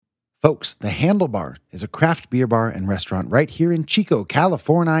Folks, the Handlebar is a craft beer bar and restaurant right here in Chico,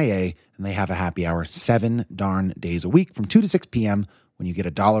 California, and they have a happy hour 7 darn days a week from 2 to 6 p.m. when you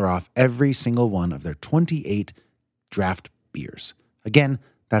get $1 off every single one of their 28 draft beers. Again,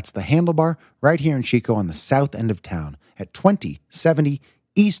 that's the Handlebar right here in Chico on the south end of town at 2070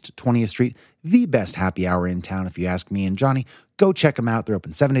 East 20th Street, the best happy hour in town if you ask me and Johnny. Go check them out. They're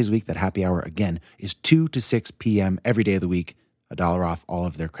open 7 days a week. That happy hour, again, is 2 to 6 p.m. every day of the week. $1 off all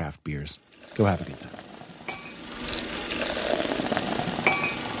of their craft beers. Go have a good time.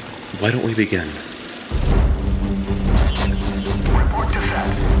 Why don't we begin? Report to set.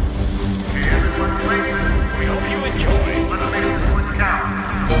 Everyone ready? We hope you enjoy. Let's make this one count.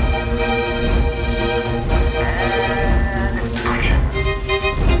 And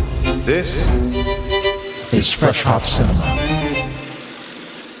action. This is Fresh Hop Cinema.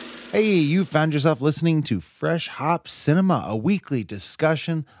 Hey, you found yourself listening to Fresh Hop Cinema, a weekly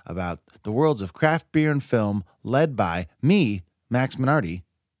discussion about the worlds of craft beer and film, led by me, Max Minardi.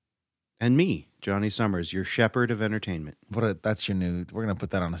 And me, Johnny Summers, your shepherd of entertainment. That's your new, we're going to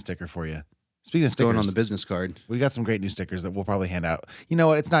put that on a sticker for you. Speaking of stickers, Going on the business card. we got some great new stickers that we'll probably hand out. You know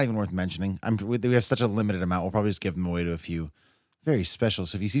what? It's not even worth mentioning. We have such a limited amount. We'll probably just give them away to a few very special.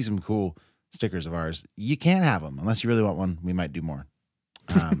 So if you see some cool stickers of ours, you can't have them. Unless you really want one, we might do more.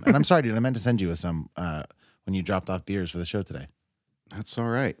 And I'm sorry, dude. I meant to send you some when you dropped off beers for the show today. That's all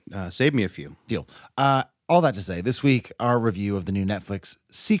right. Save me a few. Deal. All that to say, this week, our review of the new Netflix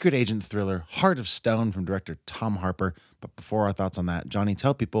secret agent thriller, Heart of Stone, from director Tom Harper. But before our thoughts on that, Johnny,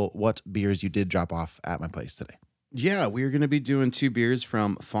 tell people what beers you did drop off at my place today. Yeah, we're going to be doing 2 beers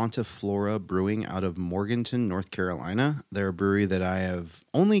from Fonta, Flora Brewing out of Morganton, North Carolina. They're a brewery that I have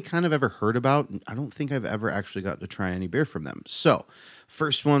only kind of ever heard about. I don't think I've ever actually got to try any beer from them. So,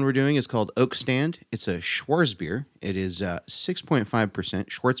 first one we're doing is called Oak Stand. It's a Schwarzbier. It is 6.5%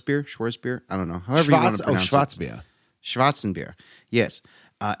 Schwarzbier. I don't know. However you want to pronounce it. Schwarzbier. Schwarzenbier. Yes.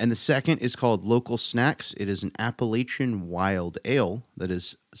 And the second is called Local Snacks. It is an Appalachian Wild Ale that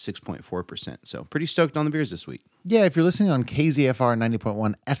is 6.4%. So pretty stoked on the beers this week. Yeah, if you're listening on KZFR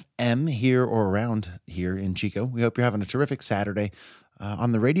 90.1 FM here or around here in Chico, we hope you're having a terrific Saturday.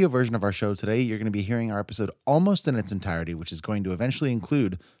 On the radio version of our show today, you're going to be hearing our episode almost in its entirety, which is going to eventually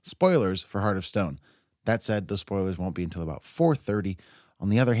include spoilers for Heart of Stone. That said, those spoilers won't be until about 4:30. On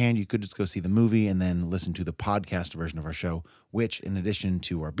the other hand, you could just go see the movie and then listen to the podcast version of our show, which, in addition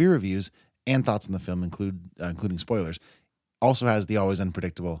to our beer reviews and thoughts on the film, including spoilers, also has the always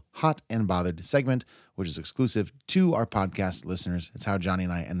unpredictable Hot and Bothered segment, which is exclusive to our podcast listeners. It's how Johnny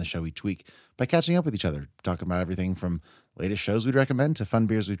and I end the show each week by catching up with each other, talking about everything from latest shows we'd recommend to fun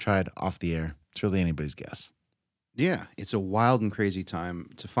beers we've tried off the air. It's really anybody's guess. Yeah, it's a wild and crazy time.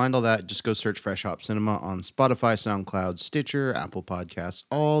 To find all that, just go search Fresh Hop Cinema on Spotify, SoundCloud, Stitcher, Apple Podcasts,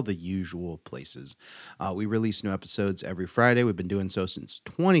 all the usual places. We release new episodes every Friday. We've been doing so since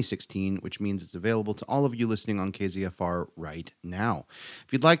 2016, which means it's available to all of you listening on KZFR right now.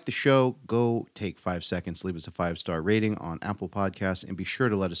 If you'd like the show, go take 5 seconds, leave us a 5-star rating on Apple Podcasts, and be sure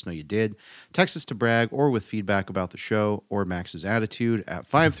to let us know you did. Text us to brag or with feedback about the show or Max's attitude at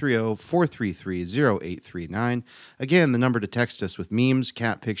 530-433-0839. Again, the number to text us with memes,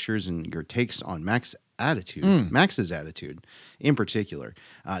 cat pictures, and your takes on Max's attitude in particular.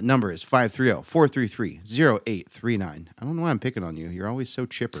 Number is 530-433-0839. I don't know why I'm picking on you. You're always so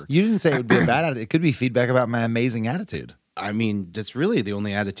chipper. You didn't say it would be a bad attitude. It could be feedback about my amazing attitude. I mean, that's really the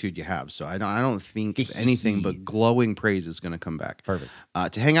only attitude you have. So I don't think anything but glowing praise is going to come back. Perfect.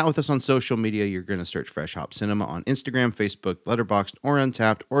 To hang out with us on social media, you're going to search Fresh Hop Cinema on Instagram, Facebook, Letterboxd, or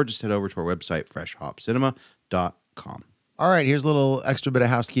Untappd, or just head over to our website, freshhopcinema.com. All right, here's a little extra bit of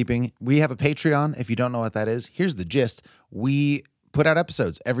housekeeping. We have a Patreon. If you don't know what that is, here's the gist. We put out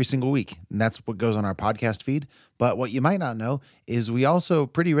episodes every single week, and that's what goes on our podcast feed. But what you might not know is we also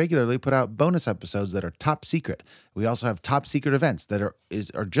pretty regularly put out bonus episodes that are top secret. We also have top secret events that are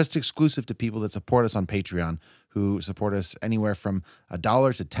just exclusive to people that support us on Patreon, who support us anywhere from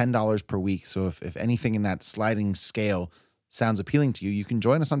 $1 to $10 per week. So if anything in that sliding scale sounds appealing to you, you can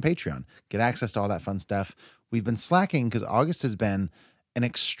join us on Patreon. Get access to all that fun stuff. We've been slacking because August has been an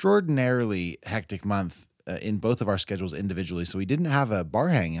extraordinarily hectic month in both of our schedules individually. So we didn't have a bar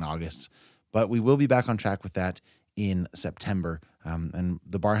hang in August, but we will be back on track with that in September. And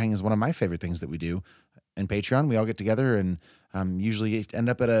the bar hang is one of my favorite things that we do. In Patreon, we all get together and usually end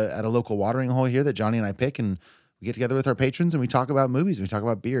up at a local watering hole here that Johnny and I pick, and we get together with our patrons and we talk about movies, and we talk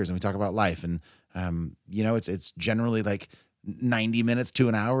about beers, and we talk about life. And it's generally like 90 minutes to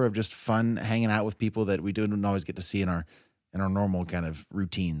an hour of just fun hanging out with people that we don't always get to see in our normal kind of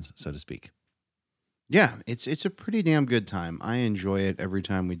routines, so to speak. Yeah, it's a pretty damn good time. I enjoy it every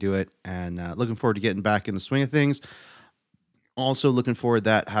time we do it, and looking forward to getting back in the swing of things. Also looking forward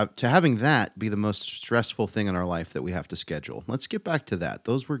to having that be the most stressful thing in our life that we have to schedule. Let's get back to that.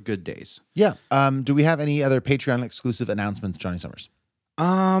 Those were good days. Yeah. Do we have any other Patreon exclusive announcements, Johnny Summers?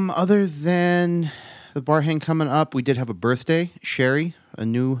 Other than the bar hang coming up, we did have a birthday. Sherry, a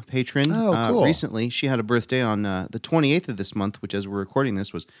new patron. Oh, cool. Recently, she had a birthday on the 28th of this month, which as we're recording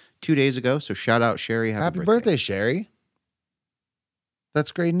this was 2 days ago. So shout out, Sherry. Happy birthday, Sherry.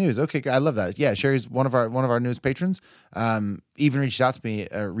 That's great news. Okay, I love that. Yeah, Sherry's one of our newest patrons. Even reached out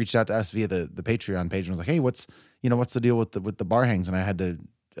to us via the Patreon page and was like, "Hey, what's the deal with the bar hangs?" And I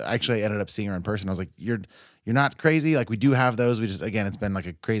actually ended up seeing her in person. I was like, "You're not crazy. Like, we do have those. We just, again, it's been like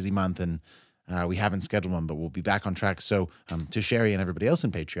a crazy month and we haven't scheduled one, but we'll be back on track." So to Sherry and everybody else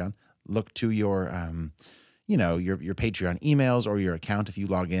in Patreon, look to your your Patreon emails or your account if you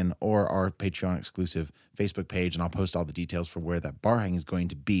log in, or our Patreon exclusive Facebook page, and I'll post all the details for where that bar hang is going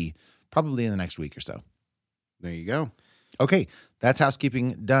to be probably in the next week or so. There you go. Okay, that's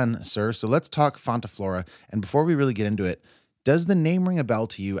housekeeping done, sir. So let's talk Fonta Flora. And before we really get into it, does the name ring a bell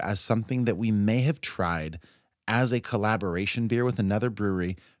to you as something that we may have tried as a collaboration beer with another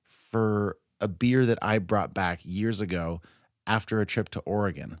brewery for a beer that I brought back years ago after a trip to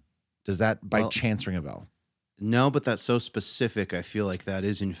Oregon? Does that by chance ring a bell? No, but that's so specific. I feel like that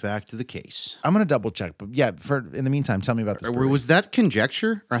is in fact the case. I'm going to double check, but yeah, in the meantime, tell me about this brewery. Was that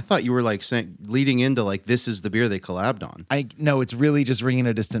conjecture? Or I thought you were like saying, leading into like, this is the beer they collabed on. No, it's really just ringing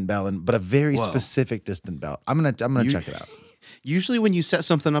a distant bell, but a very specific distant bell. I'm going to check it out. Usually when you set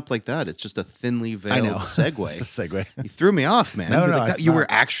something up like that, it's just a thinly veiled segue. It's a segue. You threw me off, man. No, you were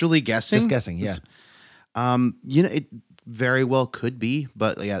actually guessing? Just guessing, yeah. It very well could be,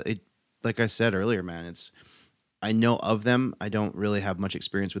 but yeah, like I said earlier, man, I know of them. I don't really have much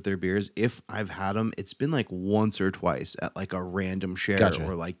experience with their beers. If I've had them, it's been like once or twice at like a random share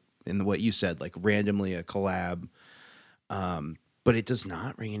or like in what you said, like randomly a collab. But it does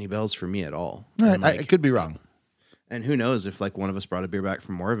not ring any bells for me at all. Right, I could be wrong. And who knows if like one of us brought a beer back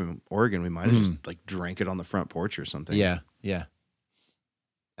from Oregon, we might have just like drank it on the front porch or something. Yeah.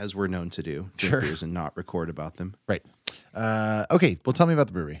 As we're known to do, drink beers and not record about them. Right. Okay. Well, tell me about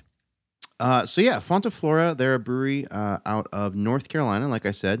the brewery. Fonta Flora, they're a brewery out of North Carolina, like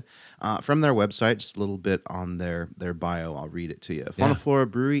I said. From their website, just a little bit on their bio, I'll read it to you. Fonta Flora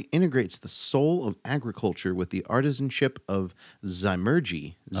Brewery integrates the soul of agriculture with the artisanship of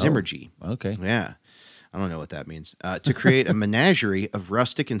Zymurgy. Oh, okay. Yeah. I don't know what that means. To create a menagerie of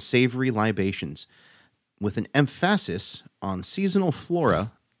rustic and savory libations. With an emphasis on seasonal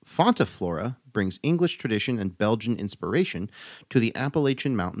flora, Fonta Flora brings English tradition and Belgian inspiration to the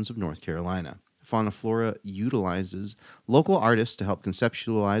Appalachian Mountains of North Carolina. Fonta Flora utilizes local artists to help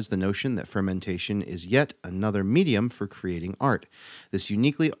conceptualize the notion that fermentation is yet another medium for creating art. This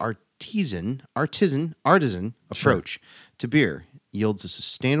uniquely artisan approach to beer yields a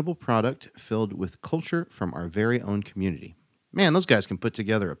sustainable product filled with culture from our very own community. Man, those guys can put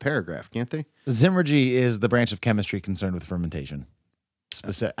together a paragraph, can't they? Zymurgy is the branch of chemistry concerned with fermentation.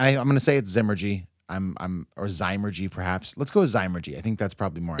 I'm going to say it's Zymurgy. Or Zymurgy, perhaps. Let's go with Zymurgy. I think that's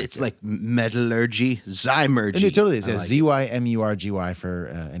probably more accurate. It's like metallurgy, Zymurgy. It totally is. Yeah, Zymurgy for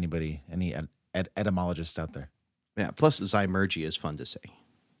any etymologists out there. Yeah, plus Zymurgy is fun to say.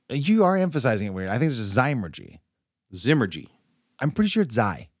 You are emphasizing it weird. I think it's just Zymurgy. Zymurgy. I'm pretty sure it's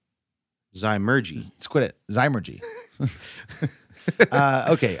Zymurgy. Let's quit it. Zymurgy.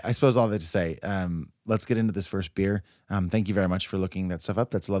 Okay, I suppose all that to say, let's get into this first beer. Thank you very much for looking that stuff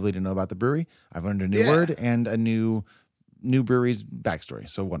up. That's lovely to know about the brewery. I've learned a new word and a new brewery's backstory.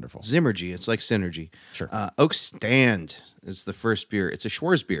 So wonderful. Zymurgy. It's like synergy. Sure. Oak Stand is the first beer. It's a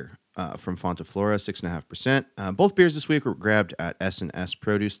Schwarz beer from Fonta Flora, 6.5%. Both beers this week were grabbed at S&S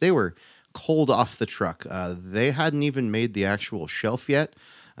Produce. They were cold off the truck. They hadn't even made the actual shelf yet.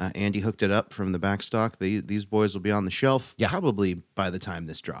 Andy hooked it up from the back stock. These boys will be on the shelf probably by the time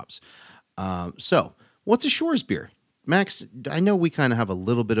this drops. So, what's a Schwarz beer? Max, I know we kind of have a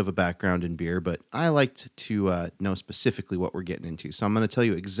little bit of a background in beer, but I liked to know specifically what we're getting into. So I'm going to tell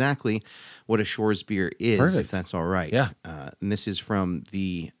you exactly what a Schwarz beer is, if that's all right. Yeah. And this is from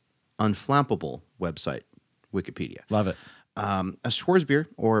the Unflappable website, Wikipedia. Love it. A Schwarz beer,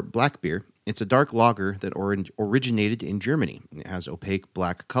 or black beer, it's a dark lager that originated in Germany. It has opaque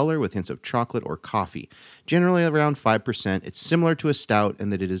black color with hints of chocolate or coffee, generally around 5%. It's similar to a stout in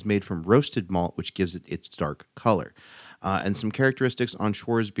that it is made from roasted malt, which gives it its dark color. And some characteristics on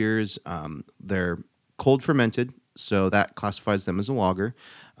Schwarz beers, they're cold fermented, so that classifies them as a lager.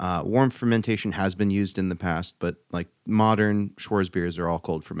 Warm fermentation has been used in the past, but like modern Schwarz beers are all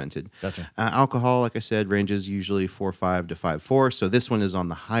cold fermented. Gotcha. Alcohol, like I said, ranges usually 4.5 to 5.4. So this one is on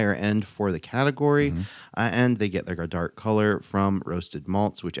the higher end for the category. And they get like a dark color from roasted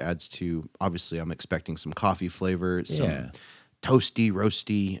malts, which adds to, obviously, I'm expecting some coffee flavor, some toasty,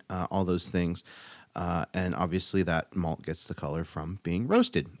 roasty, all those things. And obviously that malt gets the color from being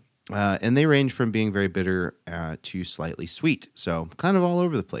roasted. And they range from being very bitter to slightly sweet, so kind of all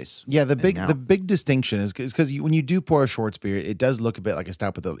over the place. Yeah, the big distinction is because when you do pour a Schwarz beer, it does look a bit like a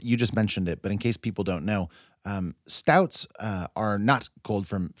stout. But you just mentioned it. But in case people don't know, stouts are not cold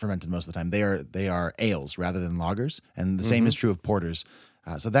fermented most of the time. They are ales rather than lagers, and the same is true of porters.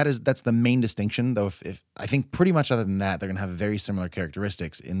 So that's the main distinction. Though, if I think pretty much other than that, they're going to have very similar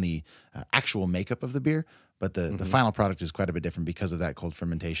characteristics in the actual makeup of the beer. But the final product is quite a bit different because of that cold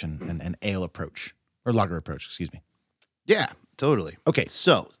fermentation and ale approach, or lager approach, excuse me. Yeah, totally. Okay,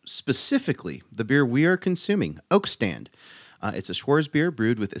 so specifically, the beer we are consuming, Oak Stand. It's a Schwarz beer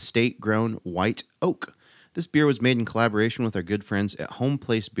brewed with estate-grown white oak. This beer was made in collaboration with our good friends at Home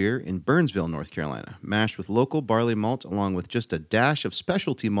Place Beer in Burnsville, North Carolina, mashed with local barley malt along with just a dash of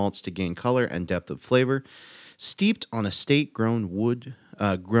specialty malts to gain color and depth of flavor. Steeped on estate-grown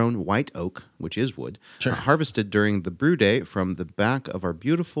grown white oak, which is wood, harvested during the brew day from the back of our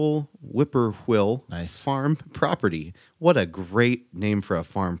beautiful Whippoorwill farm property. What a great name for a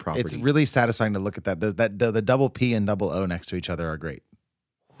farm property. It's really satisfying to look at that. The double P and double O next to each other are great.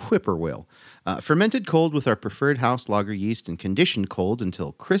 Whippoorwill. Fermented cold with our preferred house lager yeast and conditioned cold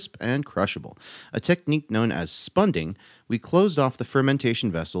until crisp and crushable. A technique known as spunding, we closed off the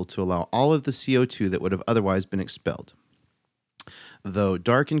fermentation vessel to allow all of the CO2 that would have otherwise been expelled. Though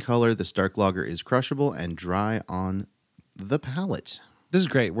dark in color, this dark lager is crushable and dry on the palate. This is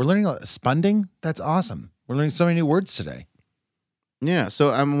great. We're learning spunding. That's awesome. We're learning so many new words today. Yeah,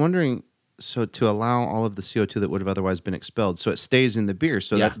 so I'm wondering... So to allow all of the CO2 that would have otherwise been expelled, so it stays in the beer,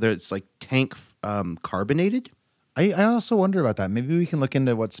 so that it's like tank carbonated? I also wonder about that. Maybe we can look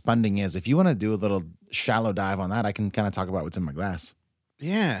into what spunding is. If you want to do a little shallow dive on that, I can kind of talk about what's in my glass.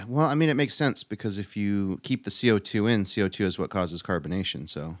 Yeah, well, I mean, it makes sense because if you keep the CO2 in, CO2 is what causes carbonation,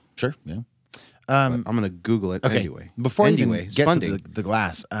 so... Sure, yeah. I'm going to Google it anyway. Before you even get to the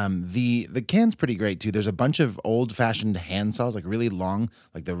glass, the can's pretty great too. There's a bunch of old-fashioned hand saws, like really long,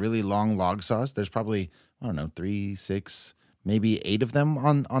 like the really long log saws. There's probably, I don't know, 3, 6, maybe 8 of them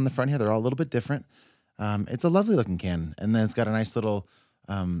on the front here. They're all a little bit different. It's a lovely looking can, and then it's got a nice little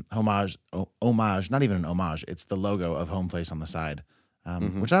homage, not even an homage. It's the logo of Home Place on the side,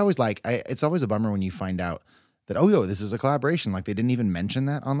 which I always like. It's always a bummer when you find out that, this is a collaboration. Like they didn't even mention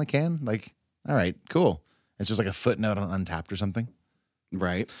that on the can. Like, all right, cool. It's just like a footnote on Untapped or something.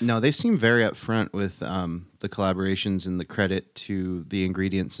 Right. No, they seem very upfront with the collaborations and the credit to the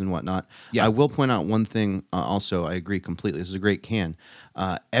ingredients and whatnot. Yeah. I will point out one thing also. I agree completely. This is a great can.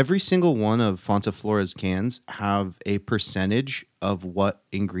 Every single one of Fonta Flora's cans have a percentage of what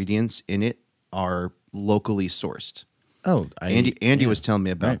ingredients in it are locally sourced. Oh, Andy was telling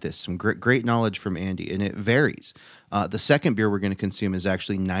me about this. Some great knowledge from Andy, and it varies. The second beer we're going to consume is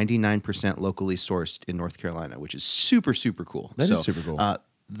actually 99% locally sourced in North Carolina, which is super, super cool. That is super cool.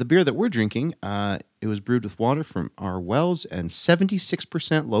 The beer that we're drinking, it was brewed with water from our wells and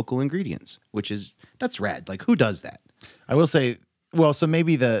 76% local ingredients, that's rad. Like, who does that? I will say, so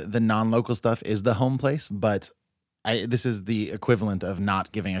maybe the non-local stuff is the Home Place, but this is the equivalent of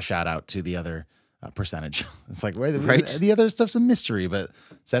not giving a shout out to the other percentage. It's like, the other stuff's a mystery, but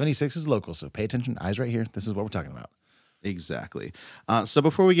 76 is local, so pay attention. Eyes right here. This is what we're talking about. Exactly. So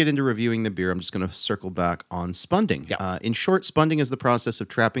before we get into reviewing the beer, I'm just going to circle back on spunding. Yeah. In short, spunding is the process of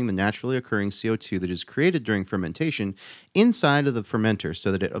trapping the naturally occurring CO2 that is created during fermentation inside of the fermenter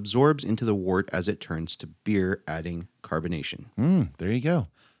so that it absorbs into the wort as it turns to beer, adding carbonation. There you go.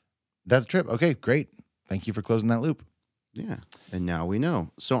 That's a trip. Okay, great. Thank you for closing that loop. Yeah, and now we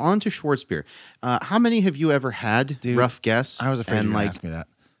know. So on to Schwarz beer. How many have you ever had? Dude, rough guess. I was afraid you were going to ask me that.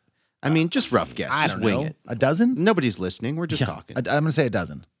 I mean, just rough guess. I just don't wing know. it. A dozen? Nobody's listening. We're just talking. I'm going to say a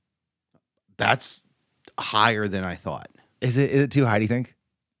dozen. That's higher than I thought. Is it too high, do you think?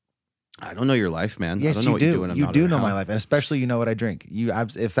 I don't know your life, man. Yes, I don't know what you do when I'm you not do know around. my life, and especially you know what I drink.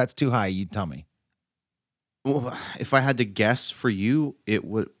 If that's too high, you tell me. Well, if I had to guess for you, it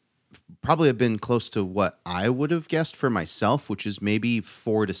would probably have been close to what I would have guessed for myself, which is maybe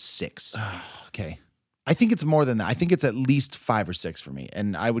 4 to 6. Okay. I think it's more than that. I think it's at least 5 or 6 for me,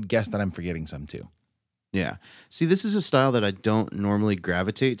 and I would guess that I'm forgetting some too. Yeah. See, this is a style that I don't normally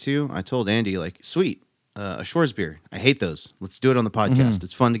gravitate to. I told Andy, like, sweet, a Shores beer. I hate those. Let's do it on the podcast.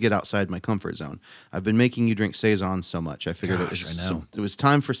 It's fun to get outside my comfort zone. I've been making you drink saisons so much. I figured Gosh, it was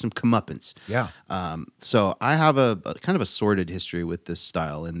time for some comeuppance. Yeah. So I have a kind of a sordid history with this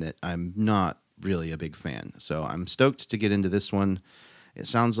style in that I'm not really a big fan. So I'm stoked to get into this one. It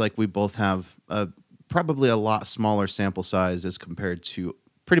sounds like we both have probably a lot smaller sample size as compared to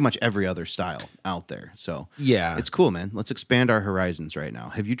pretty much every other style out there. So Yeah. it's cool, man. Let's expand our horizons right now.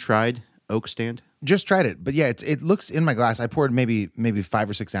 Have you tried Oak Stand? Just tried it, but yeah, it looks in my glass. I poured maybe 5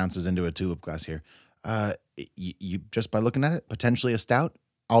 or 6 ounces into a tulip glass here. You just by looking at it, potentially a stout,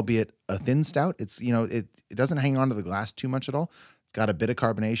 albeit a thin stout. It's it doesn't hang on to the glass too much at all. It's got a bit of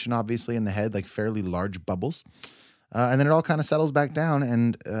carbonation, obviously, in the head, like fairly large bubbles, and then it all kind of settles back down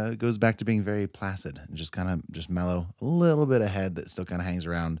and goes back to being very placid and just kind of just mellow. A little bit of head that still kind of hangs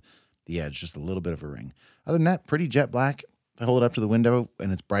around the edge, just a little bit of a ring. Other than that, pretty jet black. I hold it up to the window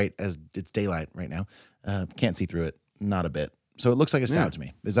and it's bright as it's daylight right now. Can't see through it, not a bit. So it looks like a stout to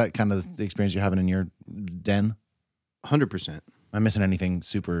me. Is that kind of the experience you're having in your den? 100%. Am I missing anything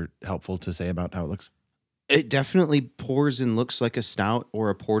super helpful to say about how it looks? It definitely pours and looks like a stout or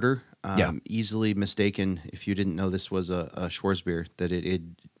a porter. Yeah. Easily mistaken if you didn't know this was a Schwarz beer, that it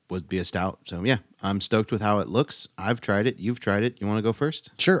would be a stout. So yeah, I'm stoked with how it looks. I've tried it. You've tried it. You want to go first?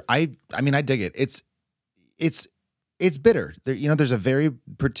 Sure. I mean, I dig it. It's bitter. There's a very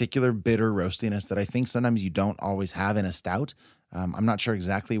particular bitter roastiness that I think sometimes you don't always have in a stout. I'm not sure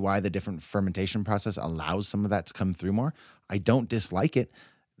exactly why the different fermentation process allows some of that to come through more. I don't dislike it.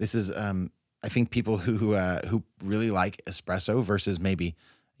 This is, I think people who really like espresso versus maybe,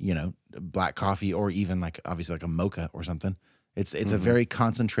 black coffee or even like obviously like a mocha or something. It's a very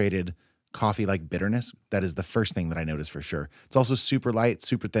concentrated coffee like bitterness. That is the first thing that I notice for sure. It's also super light,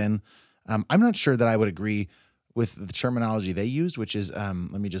 super thin. I'm not sure that I would agree with the terminology they used, which is,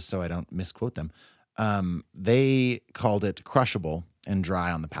 let me just so I don't misquote them. They called it crushable and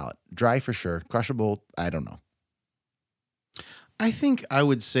dry on the palate. Dry for sure. Crushable, I don't know. I think I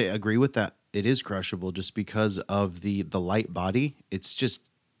would agree with that. It is crushable just because of the light body.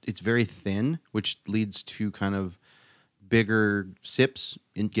 It's very thin, which leads to kind of bigger sips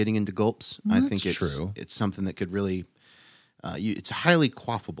in getting into gulps. I think it's true. It's something that could really, it's highly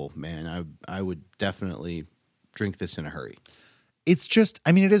quaffable, man. I would definitely drink this in a hurry. It's just,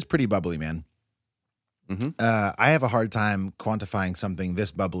 I mean, it is pretty bubbly, man. Mm-hmm. I have a hard time quantifying something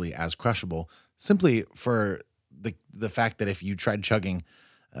this bubbly as crushable simply for the fact that if you tried chugging,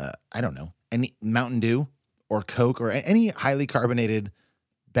 I don't know, any Mountain Dew or Coke or any highly carbonated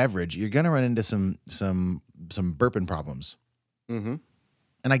beverage, you're going to run into some burping problems. Mm-hmm.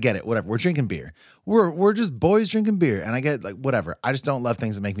 And I get it, whatever. We're drinking beer. We're just boys drinking beer. And I get like, whatever. I just don't love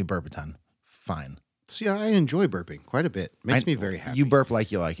things that make me burp a ton. Fine. See, I enjoy burping quite a bit. Makes me very happy. You burp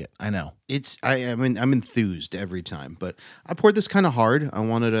like you like it. I know. I'm enthused every time, but I poured this kind of hard.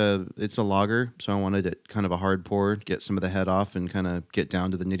 It's a lager, so I wanted it kind of a hard pour, get some of the head off and kind of get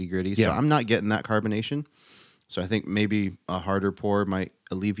down to the nitty gritty. So I'm not getting that carbonation. So I think maybe a harder pour might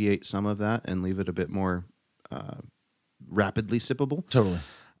alleviate some of that and leave it a bit more rapidly sippable. Totally.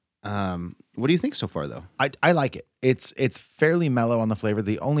 What do you think so far, though? I like it. It's fairly mellow on the flavor.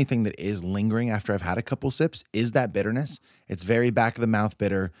 The only thing that is lingering after I've had a couple sips is that bitterness. It's very back of the mouth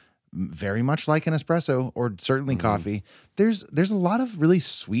bitter, very much like an espresso or certainly coffee. There's a lot of really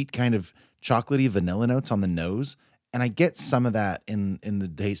sweet kind of chocolatey vanilla notes on the nose, and I get some of that in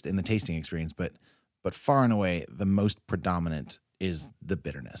the tasting experience, but far and away the most predominant is the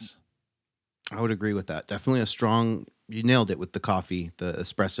bitterness. I would agree with that. Definitely a strong. You nailed it with the coffee, the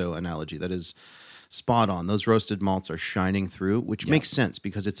espresso analogy. That is spot on. Those roasted malts are shining through, which makes sense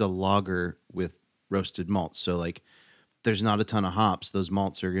because it's a lager with roasted malts. So like there's not a ton of hops. Those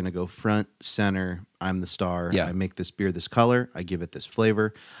malts are going to go front, center. I'm the star. Yeah. I make this beer this color. I give it this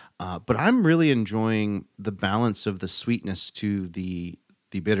flavor. But I'm really enjoying the balance of the sweetness to the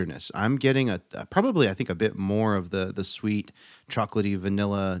bitterness. I'm getting probably I think a bit more of the sweet chocolatey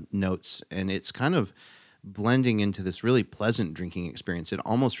vanilla notes, and it's kind of blending into this really pleasant drinking experience. It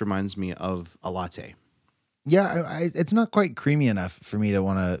almost reminds me of a latte. Yeah, it's not quite creamy enough for me to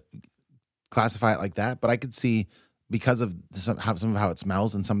want to classify it like that, but I could see because of some of how it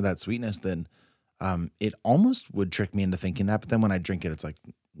smells and some of that sweetness, then it almost would trick me into thinking that. But then when I drink it, it's like,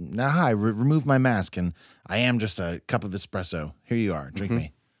 nah, I remove my mask and I am just a cup of espresso. Here you are, drink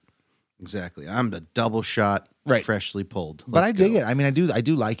me. Exactly. I'm the double shot, freshly pulled. But I dig it. I mean, I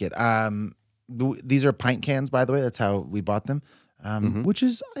do like it. These are pint cans, by the way. That's how we bought them, which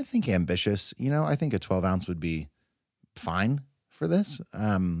is, I think, ambitious. I think a 12 ounce would be fine for this.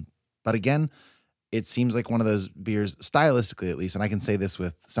 But again, it seems like one of those beers, stylistically at least, and I can say this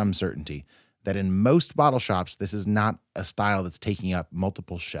with some certainty, that in most bottle shops, this is not a style that's taking up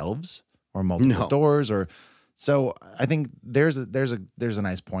multiple shelves or multiple doors. Or so I think there's a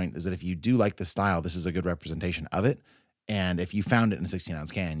nice point is that if you do like the style, this is a good representation of it. And if you found it in a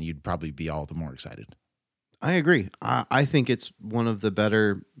 16-ounce can, you'd probably be all the more excited. I agree. I think it's one of the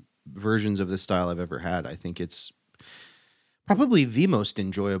better versions of this style I've ever had. I think it's probably the most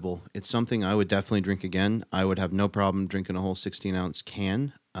enjoyable. It's something I would definitely drink again. I would have no problem drinking a whole 16-ounce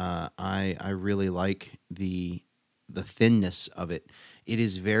can. I really like the thinness of it. It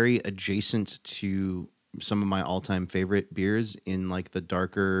is very adjacent to some of my all-time favorite beers in like the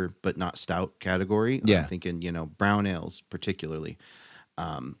darker but not stout category. Yeah. I'm thinking, brown ales particularly.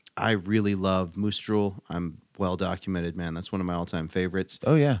 I really love Moose Drool. I'm well documented, man. That's one of my all-time favorites.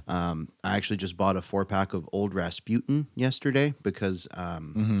 Oh, yeah. I actually just bought a 4-pack of Old Rasputin yesterday because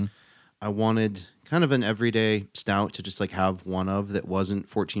I wanted kind of an everyday stout to just like have one of that wasn't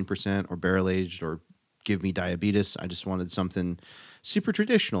 14% or barrel-aged or give me diabetes. I just wanted something super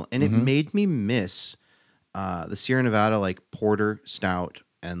traditional. And it made me miss the Sierra Nevada like porter stout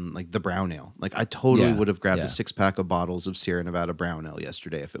and like the brown ale. Like I totally would have grabbed a 6-pack of bottles of Sierra Nevada brown ale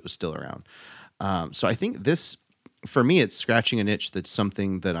yesterday if it was still around. So I think this, for me, it's scratching an itch that's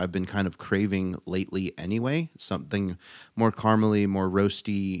something that I've been kind of craving lately anyway. Something more caramely, more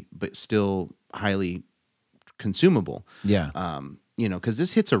roasty, but still highly consumable. Yeah. Because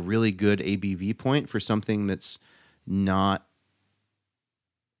this hits a really good ABV point for something that's not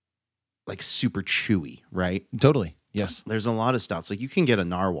like super chewy, right? Totally. Yes. There's a lot of stouts. Like you can get a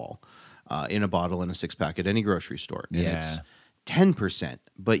narwhal in a bottle in a 6-pack at any grocery store. And it's 10%,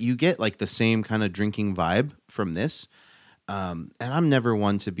 but you get like the same kind of drinking vibe from this. And I'm never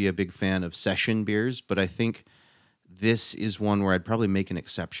one to be a big fan of session beers, but I think this is one where I'd probably make an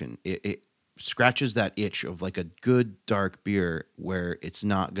exception. It scratches that itch of like a good dark beer where it's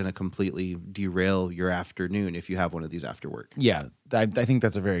not going to completely derail your afternoon if you have one of these after work. Yeah, I think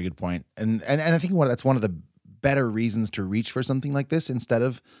that's a very good point. And I think that's one of the better reasons to reach for something like this instead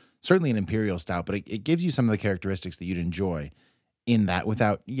of certainly an imperial stout, but it gives you some of the characteristics that you'd enjoy in that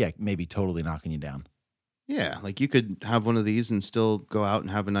without, maybe totally knocking you down. Yeah, like you could have one of these and still go out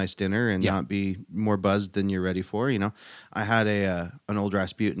and have a nice dinner and not be more buzzed than you're ready for. I had an Old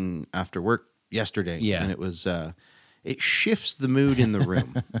Rasputin after work yesterday, and it was it shifts the mood in the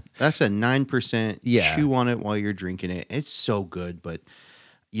room. That's a 9%. Chew on it while you're drinking it. It's so good, but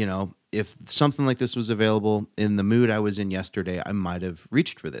if something like this was available in the mood I was in yesterday, I might have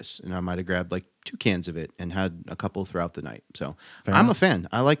reached for this and I might have grabbed like 2 cans of it and had a couple throughout the night. So I'm a fan.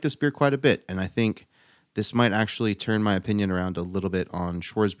 I like this beer quite a bit. And I think this might actually turn my opinion around a little bit on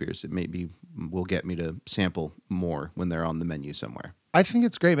Schwarzbiers. It maybe will get me to sample more when they're on the menu somewhere. I think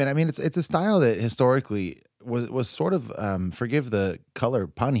it's great, man. I mean, it's a style that historically was sort of, forgive the color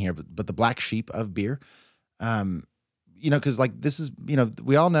pun here, but the black sheep of beer. Because like this is,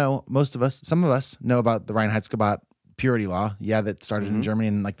 we all know, some of us know about the Reinheitsgebot purity law. Yeah, that started in Germany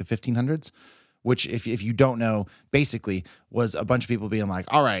in like the 1500s, which if you don't know, basically was a bunch of people being like,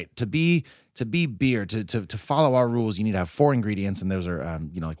 all right, to be beer, to follow our rules, you need to have 4 ingredients, and those are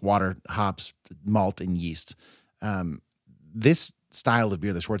like water, hops, malt, and yeast. This style of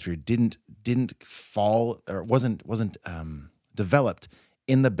beer, the Schwarzbier, didn't fall or wasn't developed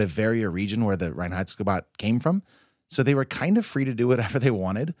in the Bavaria region where the Reinheitsgebot came from. So they were kind of free to do whatever they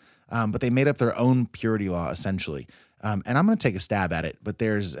wanted, but they made up their own purity law, essentially. And I'm going to take a stab at it, but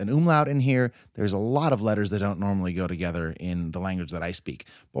there's an umlaut in here. There's a lot of letters that don't normally go together in the language that I speak.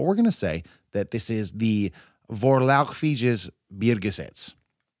 But we're going to say that this is the Vorlaufliches Biergesetz.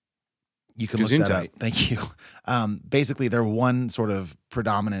 You can look that up. Thank you. Basically, they're one sort of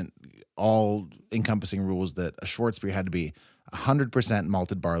predominant, all-encompassing rules that a Schwarzbier had to be 100%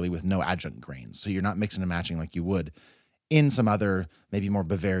 malted barley with no adjunct grains. So you're not mixing and matching like you would in some other, maybe more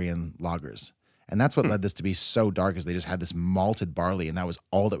Bavarian lagers. And that's what led this to be so dark, is they just had this malted barley, and that was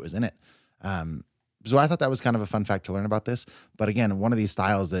all that was in it. So I thought that was kind of a fun fact to learn about this. But again, one of these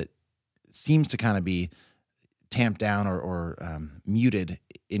styles that seems to kind of be tamped down or muted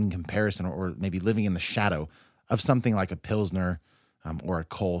in comparison, or maybe living in the shadow of something like a Pilsner or a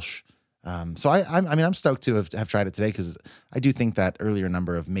Kolsch. So I'm stoked to have tried it today, because I do think that earlier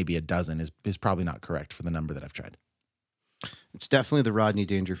number of maybe a dozen is probably not correct for the number that I've tried. It's definitely the Rodney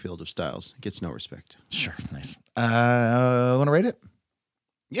Dangerfield of styles. It gets no respect. Sure. Nice. Want to rate it?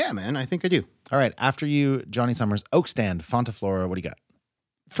 Yeah, man. I think I do. All right. After you, Johnny Summers, Oak Stand, Fonta, Flora. What do you got?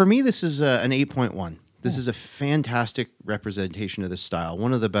 For me, this is an 8.1. This is a fantastic representation of this style.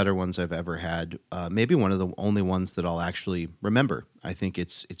 One of the better ones I've ever had. Maybe one of the only ones that I'll actually remember. I think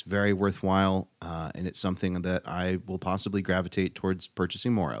it's very worthwhile, and it's something that I will possibly gravitate towards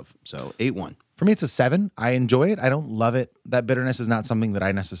purchasing more of. So 8-1. For me, it's a 7. I enjoy it. I don't love it. That bitterness is not something that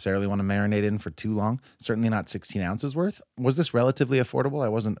I necessarily want to marinate in for too long. Certainly not 16 ounces worth. Was this relatively affordable? I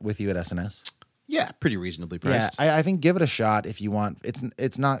wasn't with you at SNS. Yeah, pretty reasonably priced. Yeah, I think give it a shot if you want.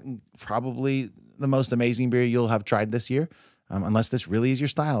 It's not probably the most amazing beer you'll have tried this year, unless this really is your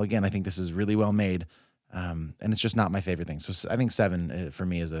style. Again, I think this is really well made, and it's just not my favorite thing. So I think 7 for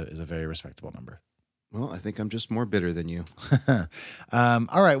me is a very respectable number. Well, I think I'm just more bitter than you.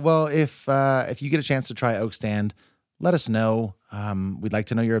 All right. Well, if you get a chance to try Oak Stand, let us know. We'd like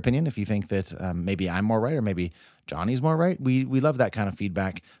to know your opinion. If you think that maybe I'm more right or maybe Johnny's more right, we love that kind of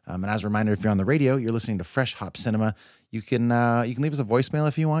feedback. And as a reminder, if you're on the radio, you're listening to Fresh Hop Cinema. You can leave us a voicemail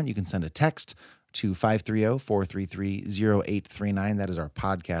if you want. You can send a text to 530-433-0839. That is our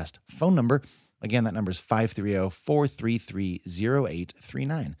podcast phone number. Again, that number is 530-433-0839.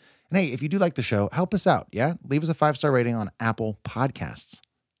 And hey, if you do like the show, help us out, yeah? Leave us a 5-star rating on Apple Podcasts.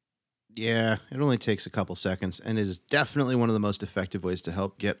 Yeah, it only takes a couple seconds, and it is definitely one of the most effective ways to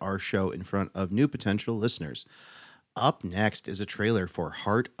help get our show in front of new potential listeners. Up next is a trailer for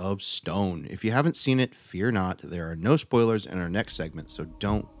Heart of Stone. If you haven't seen it, fear not. There are no spoilers in our next segment, so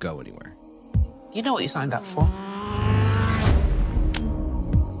don't go anywhere. You know what you signed up for.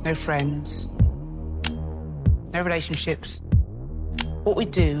 No friends. No relationships. What we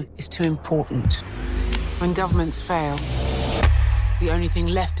do is too important. When governments fail, the only thing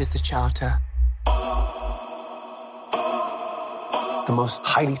left is the charter. The most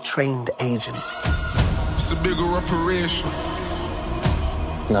highly trained agents. It's a bigger operation.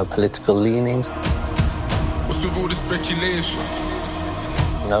 No political leanings. What's with all the speculation?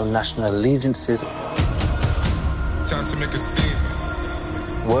 No national allegiances. Time to make a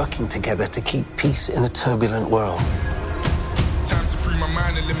statement. Working together to keep peace in a turbulent world. Time to free my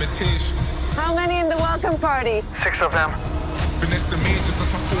mind of limitation. How many in the welcome party? 6 of them. Finesse the majors,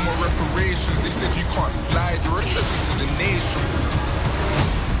 that's my form of reparations. They said you can't slide, you're a treasure to the nation.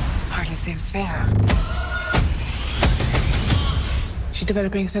 Hardly seems fair. She's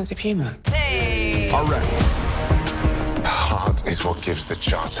developing a sense of humor. All right. The heart is what gives the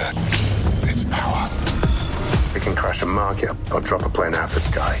charter its power. We can crash a market or drop a plane out of the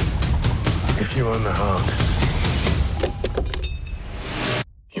sky. If you own the heart,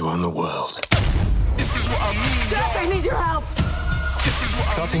 you own the world. This is what I mean. Jack, I need your help! This is what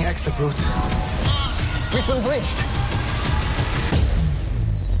I Starting exit route. We've been breached.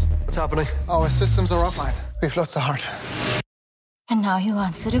 What's happening? Our systems are offline. We've lost the heart. And now you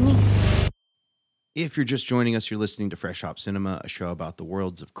answer to me. If you're just joining us, you're listening to Fresh Hop Cinema, a show about the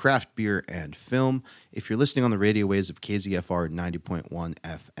worlds of craft beer and film. If you're listening on the radio waves of KZFR 90.1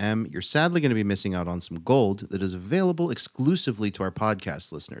 FM, you're sadly going to be missing out on some gold that is available exclusively to our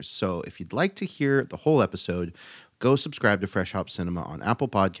podcast listeners. So if you'd like to hear the whole episode, go subscribe to Fresh Hop Cinema on Apple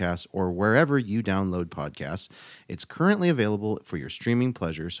Podcasts or wherever you download podcasts. It's currently available for your streaming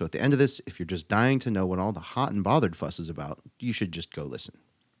pleasure. So at the end of this, if you're just dying to know what all the hot and bothered fuss is about, you should just go listen.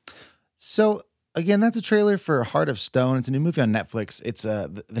 So again, that's a trailer for Heart of Stone. It's a new movie on Netflix. It's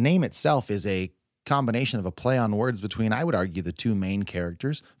the name itself is a combination of a play on words between, I would argue, the two main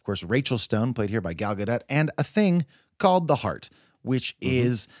characters. Of course, Rachel Stone, played here by Gal Gadot, and a thing called the Heart, which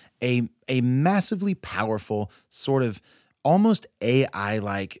is a massively powerful sort of almost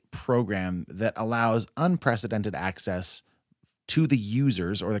AI-like program that allows unprecedented access to the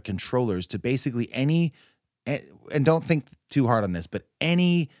users or the controllers to basically any, and don't think too hard on this, but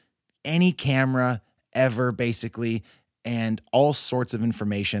any camera ever, basically, and all sorts of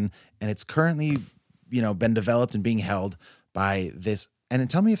information. And it's currently, been developed and being held by this. And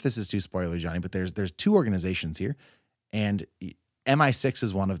tell me if this is too spoiler, Johnny, but there's two organizations here, and MI6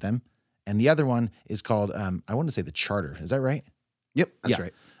 is one of them, and the other one is called I want to say the Charter. Is that right? Yep, that's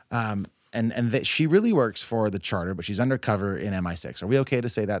right. And that she really works for the Charter, but she's undercover in MI6. Are we okay to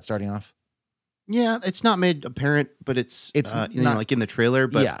say that starting off? Yeah, it's not made apparent, but it's not like in the trailer.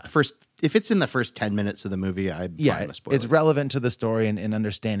 But if it's in the first 10 minutes of the movie, I'm fine with spoiling. It's relevant to the story and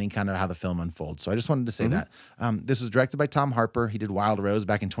understanding kind of how the film unfolds. So I just wanted to say that. This was directed by Tom Harper. He did Wild Rose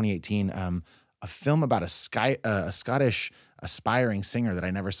back in 2018, a film about a Scottish aspiring singer that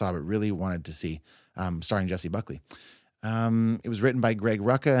I never saw but really wanted to see, starring Jessie Buckley. It was written by Greg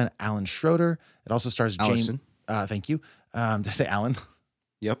Rucka and Alan Schroeder. It also stars Allison. Thank you. Did I say Alan?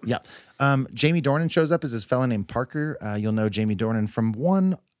 Yep. Yep. Jamie Dornan shows up as this fella named Parker. You'll know Jamie Dornan from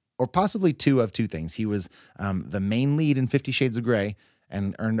one or possibly two of two things. He was the main lead in 50 Shades of Grey,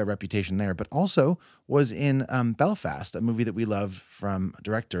 and earned a reputation there, but also was in Belfast, a movie that we love from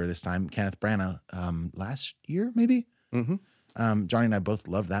director this time, Kenneth Branagh, last year, maybe? Mm-hmm. Johnny and I both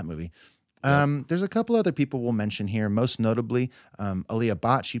loved that movie. There's a couple other people we'll mention here, most notably Aaliyah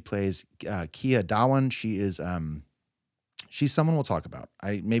Bhatt. She plays Kia Dawan. She is she's someone we'll talk about.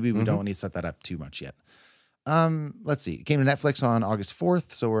 Maybe we don't need to set that up too much yet. Let's see. It came to Netflix on August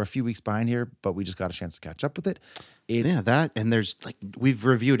 4th, so we're a few weeks behind here, but we just got a chance to catch up with it. That, and there's like, we've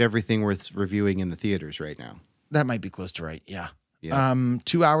reviewed everything worth reviewing in the theaters right now. That might be close to right, yeah.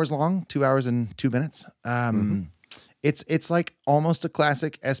 2 hours long, 2 hours and 2 minutes. It's like almost a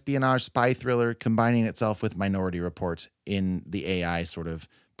classic espionage spy thriller combining itself with Minority Report in the AI sort of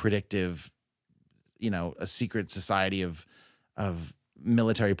predictive, a secret society of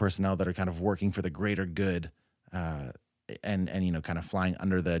military personnel that are kind of working for the greater good, and kind of flying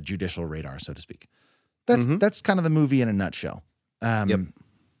under the judicial radar, so to speak. That's kind of the movie in a nutshell.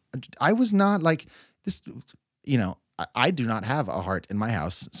 I was not like this, I do not have a heart in my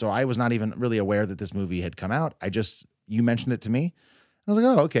house, so I was not even really aware that this movie had come out. You mentioned it to me. I was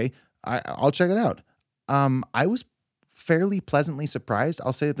like, oh, okay, I'll check it out. I was fairly pleasantly surprised.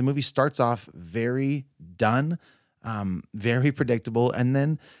 I'll say that the movie starts off very done, very predictable, and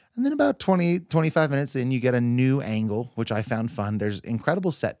then about 25 minutes in, you get a new angle, which I found fun. There's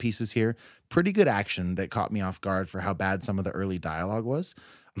incredible set pieces here, pretty good action that caught me off guard for how bad some of the early dialogue was.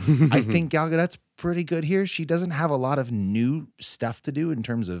 I think Gal Gadot's pretty good here. She doesn't have a lot of new stuff to do in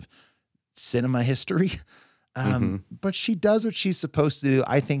terms of cinema history. But she does what she's supposed to do,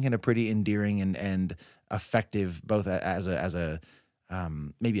 I think, in a pretty endearing and effective, both as a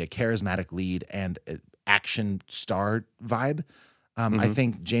maybe a charismatic lead and action star vibe. I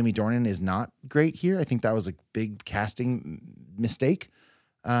think Jamie Dornan is not great here. I think that was a big casting mistake.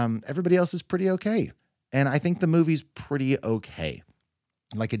 Everybody else is pretty okay. And I think the movie's pretty okay.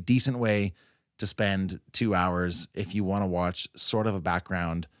 Like a decent way to spend 2 hours if you want to watch sort of a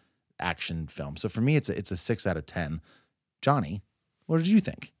background action film. So for me, it's a 6 out of 10. Johnny, what did you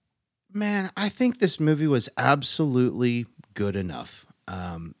think? Man, I think this movie was absolutely good enough.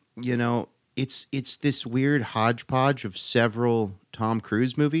 It's this weird hodgepodge of several Tom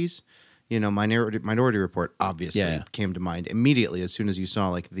Cruise movies. Minority Report obviously came to mind immediately as soon as you saw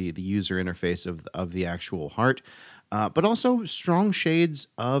like the user interface of the actual heart. But also strong shades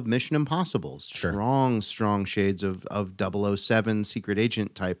of Mission Impossible, strong shades of 007 secret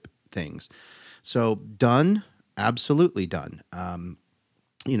agent type things. So done, absolutely done.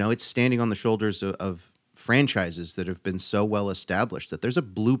 It's standing on the shoulders of franchises that have been so well established that there's a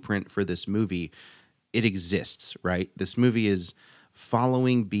blueprint for this movie. It exists, right? This movie is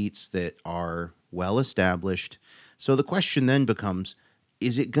following beats that are well established. So the question then becomes,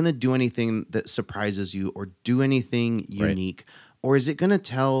 is it going to do anything that surprises you or do anything unique? Right. Or is it going to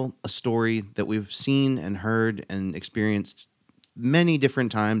tell a story that we've seen and heard and experienced many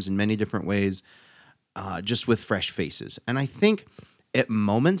different times in many different ways, just with fresh faces? And I think at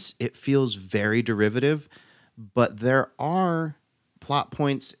moments it feels very derivative, but there are plot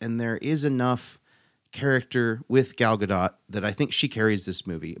points and there is enough character with Gal Gadot that I think she carries this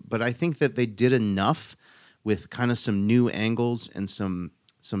movie. But I think that they did enough with kind of some new angles and some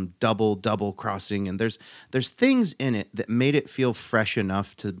double crossing, and there's things in it that made it feel fresh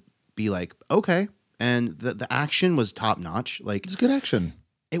enough to be like, okay. And the action was top notch. Like, it's good action.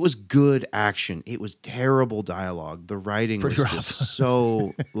 It was good action. It was terrible dialogue. The writing was just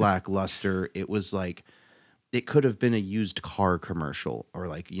so lackluster. It was like it could have been a used car commercial, or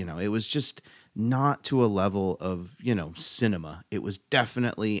like, it was just not to a level of, cinema. It was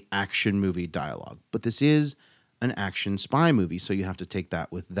definitely action movie dialogue. But this is an action spy movie, so you have to take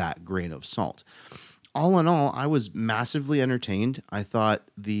that with that grain of salt. All in all, I was massively entertained. I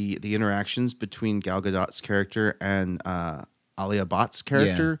thought the interactions between Gal Gadot's character and Aaliyah Bhatt's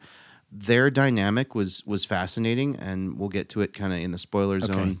character, their dynamic was fascinating, and we'll get to it kind of in the spoiler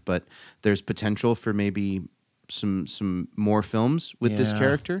zone, but there's potential for maybe some more films with this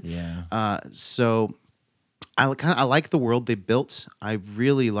character. So I like the world they built. I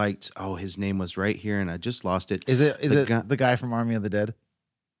really liked, his name was right here and I just lost it. Is it the guy from Army of the Dead?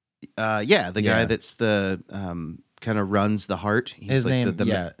 The guy that's the kind of runs the heart. He's his like name,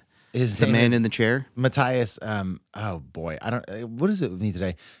 the man in the chair. Matthias. Oh boy, I don't. What is it with me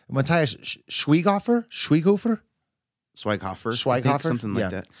today? Matthias Schweighöfer, something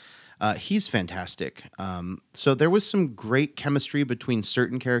like that. He's fantastic. So there was some great chemistry between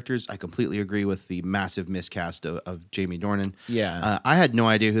certain characters. I completely agree with the massive miscast of Jamie Dornan. I had no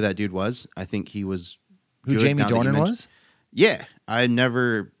idea who that dude was. I think he was who Jamie Dornan was. Yeah, I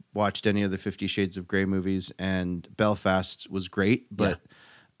never watched any of the 50 Shades of Grey movies, and Belfast was great, but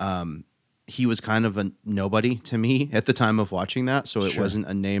he was kind of a nobody to me at the time of watching that, so it wasn't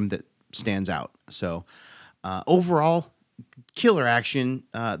a name that stands out. So overall, killer action.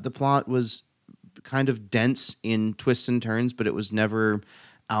 The plot was kind of dense in twists and turns, but it was never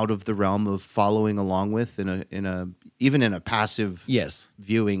out of the realm of following along with even in a passive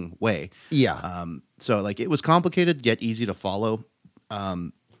viewing way. Yeah. So like it was complicated yet easy to follow.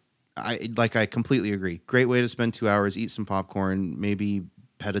 I completely agree. Great way to spend 2 hours, eat some popcorn, maybe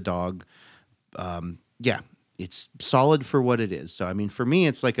pet a dog. It's solid for what it is. So I mean, for me,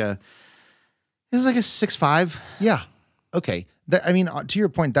 it's like a 6.5. Yeah. Okay. To your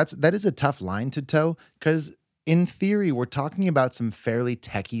point, that is a tough line to toe, because in theory, we're talking about some fairly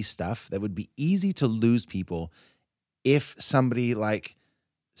techie stuff that would be easy to lose people if somebody like,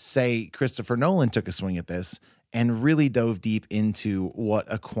 say, Christopher Nolan took a swing at this and really dove deep into what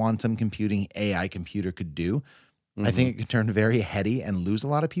a quantum computing AI computer could do. Mm-hmm. I think it could turn very heady and lose a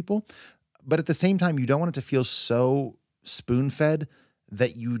lot of people. But at the same time, you don't want it to feel so spoon-fed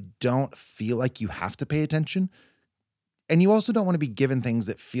that you don't feel like you have to pay attention. And you also don't want to be given things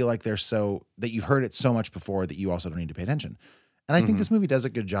that feel like they're so, that you've heard it so much before that you also don't need to pay attention. And I think this movie does a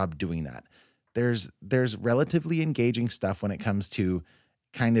good job doing that. There's relatively engaging stuff when it comes to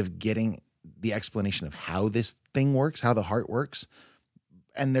kind of getting the explanation of how this thing works, how the heart works.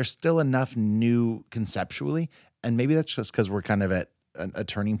 And there's still enough new conceptually. And maybe that's just because we're kind of at a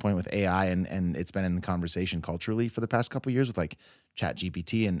turning point with AI and it's been in the conversation culturally for the past couple of years with like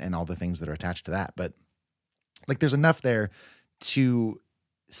ChatGPT and all the things that are attached to that. But like there's enough there to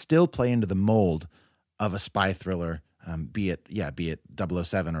still play into the mold of a spy thriller, be it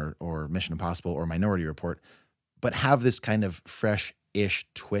 007 or Mission Impossible or Minority Report, but have this kind of fresh-ish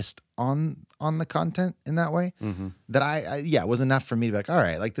twist on the content in that way that was enough for me to be like, all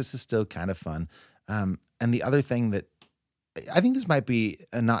right, like this is still kind of fun. And the other thing that I think this might be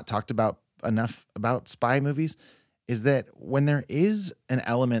not talked about enough about spy movies is that when there is an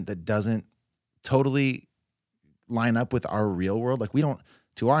element that doesn't totally line up with our real world, like we don't,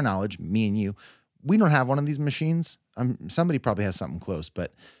 to our knowledge, me and you, we don't have one of these machines. Somebody probably has something close,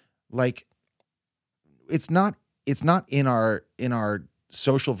 but like it's not in our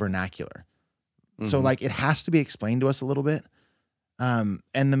social vernacular. So like it has to be explained to us a little bit. And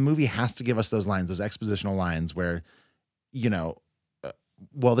the movie has to give us those lines, those expositional lines where,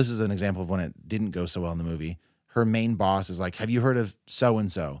 this is an example of when it didn't go so well in the movie. Her main boss is like, have you heard of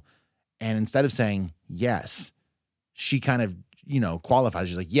so-and-so? And instead of saying yes, she kind of, qualifies.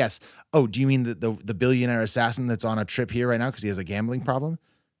 She's like, yes. Oh, do you mean the billionaire assassin that's on a trip here right now because he has a gambling problem?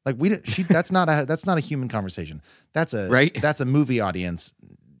 Like that's not a human conversation. That's a movie audience,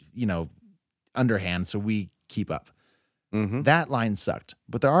 underhand. So we keep up. Mm-hmm. That line sucked,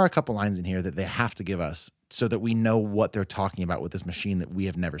 but there are a couple lines in here that they have to give us so that we know what they're talking about with this machine that we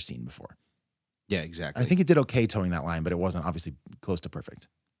have never seen before. Yeah, exactly. I think it did okay towing that line, but it wasn't obviously close to perfect.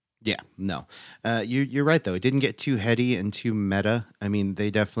 Yeah, no. You're right, though. It didn't get too heady and too meta. I mean,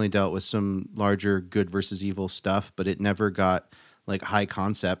 they definitely dealt with some larger good versus evil stuff, but it never got like high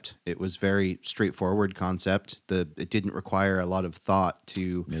concept. It was very straightforward concept. It didn't require a lot of thought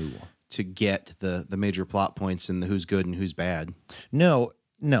to get the major plot points and the who's good and who's bad. No.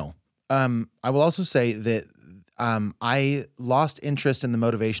 I will also say that I lost interest in the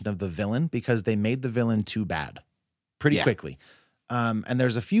motivation of the villain because they made the villain too bad pretty quickly. And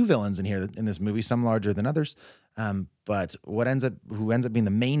there's a few villains in here in this movie, some larger than others. But who ends up being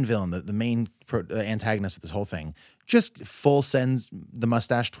the main villain, the main antagonist of this whole thing, just full sends the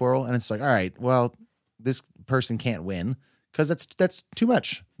mustache twirl. And it's like, all right, well, this person can't win because that's too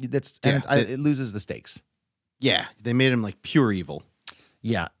much. It loses the stakes. Yeah. They made him like pure evil.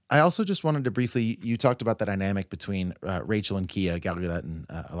 Yeah. I also just wanted to briefly, you talked about the dynamic between Rachel and Kia, Gal Gadot and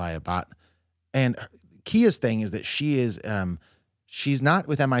Elia Bhatt. And Kia's thing is that she is, she's not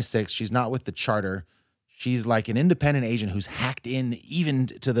with MI6. She's not with the Charter. She's like an independent agent who's hacked in even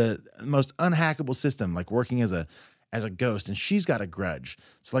to the most unhackable system, like working as a ghost. And she's got a grudge.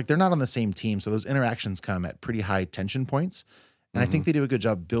 So like they're not on the same team. So those interactions come at pretty high tension points. And I think they do a good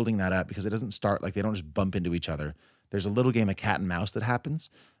job building that up because it doesn't start like they don't just bump into each other. There's a little game of cat and mouse that happens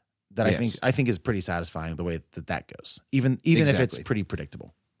that I think is pretty satisfying the way that goes, even if it's pretty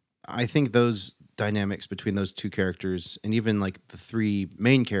predictable. I think those dynamics between those two characters and even like the three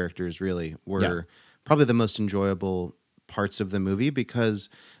main characters really were probably the most enjoyable parts of the movie because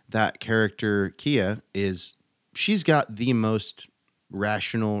that character Kia she's got the most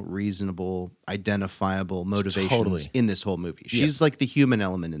rational, reasonable, identifiable motivations in this whole movie. She's like the human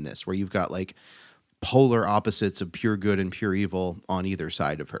element in this where you've got like polar opposites of pure good and pure evil on either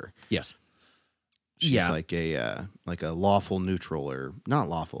side of her. Yes. She's like a lawful neutral, or not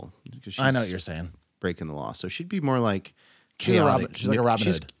lawful. Because I know what you're saying. Breaking the law. So she'd be more like She's like a Robin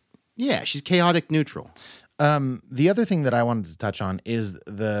Hood. Yeah, she's chaotic neutral. The other thing that I wanted to touch on is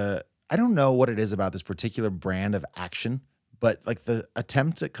I don't know what it is about this particular brand of action, but like the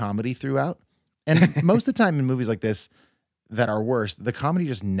attempts at comedy throughout. And most of the time in movies like this that are worse, the comedy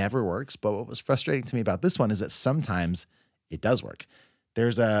just never works. But what was frustrating to me about this one is that sometimes it does work.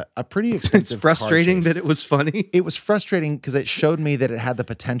 There's a pretty expensive It's frustrating car chase. that it was funny. It was frustrating because it showed me that it had the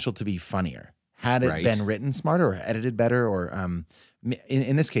potential to be funnier. Had it been written smarter or edited better, or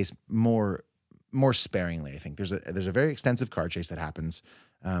in this case, more sparingly, I think. There's a very extensive car chase that happens.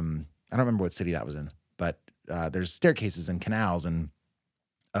 I don't remember what city that was in, but there's staircases and canals and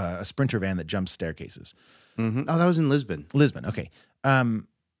a Sprinter van that jumps staircases. Mm-hmm. Oh, that was in Lisbon. Lisbon, okay.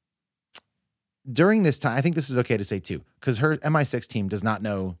 During this time, I think this is okay to say too, because her MI6 team does not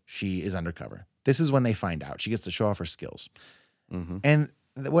know she is undercover. This is when they find out. She gets to show off her skills. Mm-hmm. And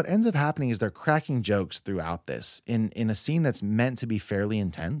what ends up happening is they're cracking jokes throughout this in a scene that's meant to be fairly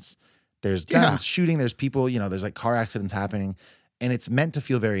intense. There's guns shooting, there's people, there's like car accidents happening, and it's meant to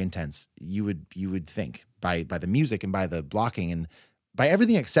feel very intense. You would think by the music and by the blocking and by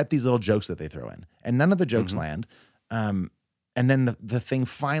everything except these little jokes that they throw in. And none of the jokes land. And then the thing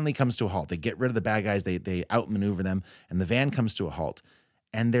finally comes to a halt. They get rid of the bad guys, they outmaneuver them, and the van comes to a halt.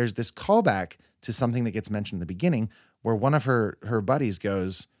 And there's this callback to something that gets mentioned in the beginning where one of her buddies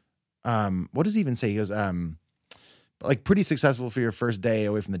goes, what does he even say? He goes, like pretty successful for your first day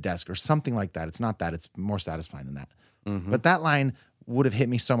away from the desk or something like that. It's not that. It's more satisfying than that. Mm-hmm. But that line would have hit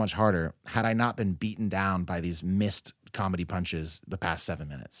me so much harder had I not been beaten down by these missed comedy punches the past 7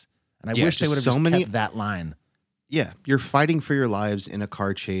 minutes. And I wish they would have just kept that line. Yeah, you're fighting for your lives in a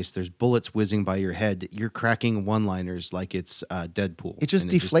car chase. There's bullets whizzing by your head. You're cracking one-liners like it's Deadpool. It just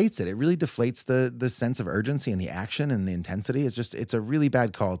deflates it. It really deflates the sense of urgency and the action and the intensity. It's a really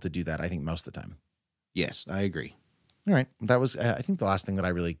bad call to do that, I think, most of the time. Yes, I agree. All right. That was, I think, the last thing that I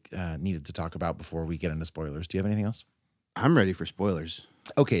really needed to talk about before we get into spoilers. Do you have anything else? I'm ready for spoilers.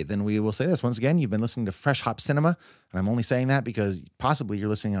 Okay, then we will say this. Once again, you've been listening to Fresh Hop Cinema, and I'm only saying that because possibly you're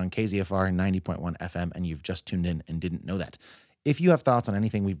listening on KZFR 90.1 FM, and you've just tuned in and didn't know that. If you have thoughts on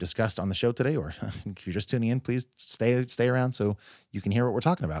anything we've discussed on the show today, or if you're just tuning in, please stay around so you can hear what we're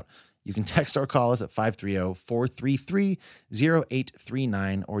talking about. You can text or call us at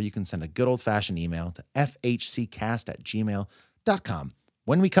 530-433-0839, or you can send a good old-fashioned email to fhccast@gmail.com.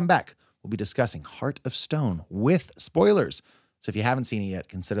 When we come back, we'll be discussing Heart of Stone with spoilers. So if you haven't seen it yet,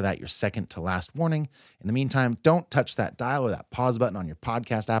 consider that your second to last warning. In the meantime, don't touch that dial or that pause button on your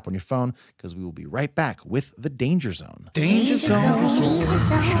podcast app on your phone, because we will be right back with The Danger Zone. Danger Zone. Danger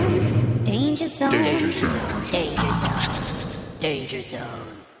Zone. Danger Zone. Danger Zone. Danger Zone.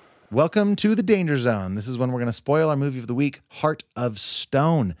 Welcome to The Danger Zone. This is when we're going to spoil our movie of the week, Heart of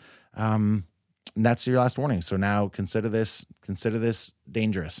Stone. And that's your last warning. So now consider this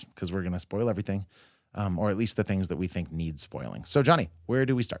dangerous, because we're going to spoil everything. Or at least the things that we think need spoiling. So, Johnny, where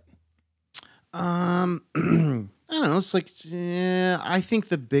do we start? I don't know. It's like, I think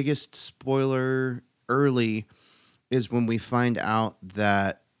the biggest spoiler early is when we find out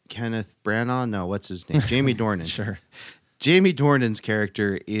that Kenneth Branagh, no, what's his name? Jamie Dornan. Sure. Jamie Dornan's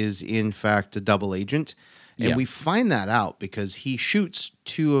character is, in fact, a double agent. And we find that out because he shoots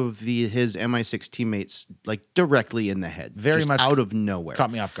two of his MI6 teammates like directly in the head. Very much out of nowhere.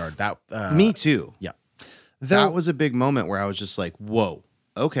 Caught me off guard. Me too. Yeah. That was a big moment where I was just like, whoa,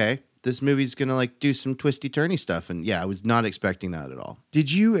 okay, this movie's going to like do some twisty-turny stuff. And yeah, I was not expecting that at all.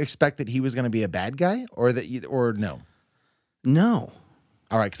 Did you expect that he was going to be a bad guy or no? No.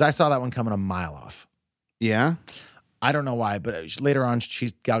 All right, because I saw that one coming a mile off. Yeah? I don't know why, but later on,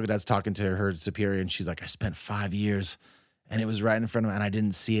 Gal Gadot's talking to her superior, and she's like, I spent 5 years, and it was right in front of me, and I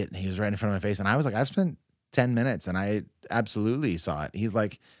didn't see it, and he was right in front of my face. And I was like, I've spent 10 minutes, and I absolutely saw it. He's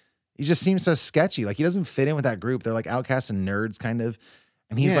like, he just seems so sketchy. Like, he doesn't fit in with that group. They're like outcasts and nerds, kind of.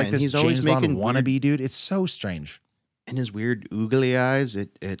 And he's like this James Bond wannabe dude. It's so strange. And his weird oogly eyes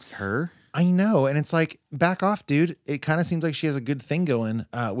at her. I know. And it's like, back off, dude. It kind of seems like she has a good thing going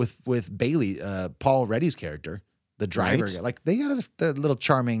with Bailey, Paul Reddy's character, the driver. Right. Like, they got a little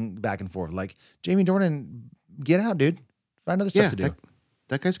charming back and forth. Like, Jamie Dornan, get out, dude. Find other stuff to do.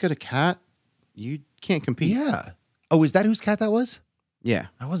 That guy's got a cat. You can't compete. Yeah. Oh, is that whose cat that was? Yeah.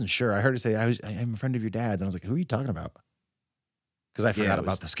 I wasn't sure. I heard her say, I'm a friend of your dad's. And I was like, who are you talking about? Because I forgot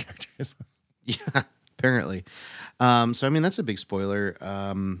about those characters. Yeah, apparently. So, I mean, that's a big spoiler.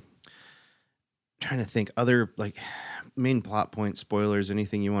 Trying to think other, like, main plot points, spoilers,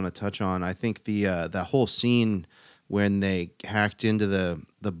 anything you want to touch on. I think the whole scene when they hacked into the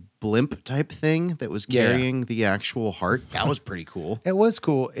blimp type thing that was carrying the actual heart, that was pretty cool. It was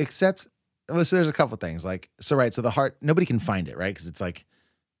cool, except so there's a couple things. Like, so the heart, nobody can find it, right? Because it's like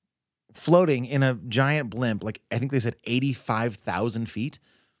floating in a giant blimp, like I think they said 85,000 feet.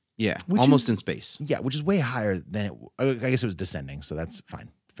 Yeah, almost in space. Yeah, which is way higher than it. I guess it was descending, so that's fine,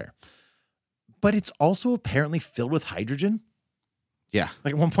 fair. But it's also apparently filled with hydrogen. Yeah,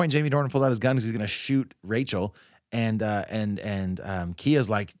 like at one point, Jamie Dornan pulled out his gun because he's going to shoot Rachel, and Kia's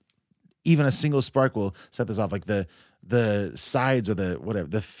like, even a single spark will set this off. Like the sides or the whatever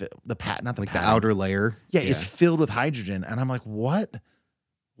the pat, not the like pattern. the outer layer, is filled with hydrogen, and I'm like, what?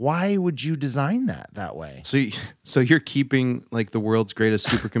 Why would you design that way? So you're keeping like the world's greatest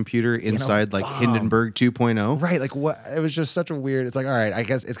supercomputer inside like Hindenburg 2.0? Right. Like what? It was just such a weird, it's like, all right, I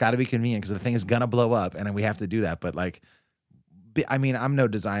guess it's got to be convenient because the thing is going to blow up and we have to do that. But like, I mean, I'm no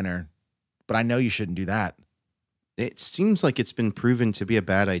designer, but I know you shouldn't do that. It seems like it's been proven to be a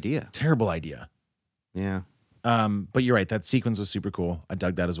bad idea. Terrible idea. Yeah. But you're right. That sequence was super cool. I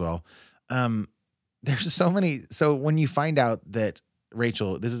dug that as well. There's so many. So when you find out that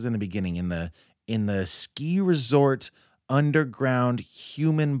Rachel, this is in the beginning in the ski resort underground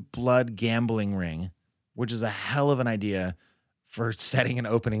human blood gambling ring, which is a hell of an idea for setting an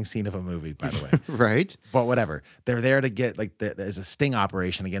opening scene of a movie, by the way. Right. But whatever. They're there to get like there's a sting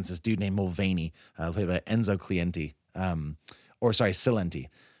operation against this dude named Mulvaney, played by Enzo Clienti. Cilenti.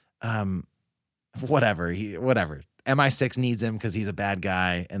 Whatever. MI6 needs him because he's a bad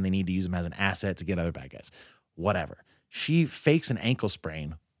guy and they need to use him as an asset to get other bad guys. Whatever. She fakes an ankle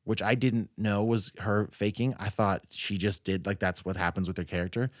sprain, which I didn't know was her faking. I thought she just did, like, that's what happens with her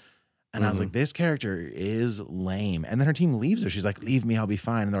character. And I was like, this character is lame. And then her team leaves her. She's like, leave me, I'll be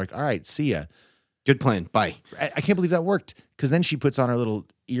fine. And they're like, all right, see ya. Good plan. Bye. I can't believe that worked. Because then she puts on her little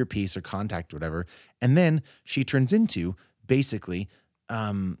earpiece or contact or whatever. And then she turns into basically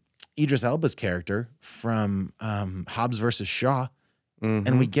Idris Elba's character from Hobbs versus Shaw.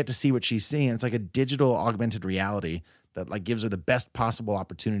 And we get to see what she's seeing. It's like a digital augmented reality that like gives her the best possible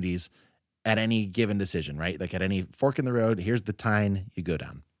opportunities at any given decision, right? Like at any fork in the road, here's the tine, you go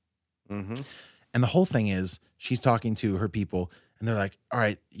down. And the whole thing is she's talking to her people and they're like, all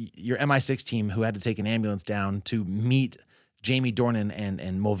right, your MI6 team who had to take an ambulance down to meet Jamie Dornan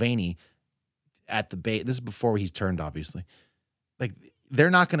and Mulvaney at the base. This is before he's turned, obviously. Like they're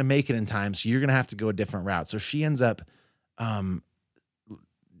not going to make it in time. So you're going to have to go a different route. So she ends up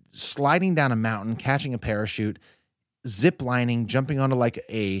sliding down a mountain, catching a parachute, zip lining, jumping onto like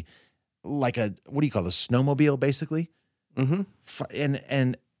a what do you call this? Snowmobile, basically.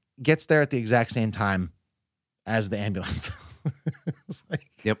 And gets there at the exact same time as the ambulance.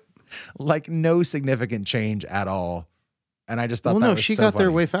 Like no significant change at all. And I just thought she got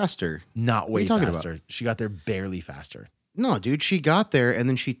there way faster. Not way faster. She got there barely faster. No, dude, she got there and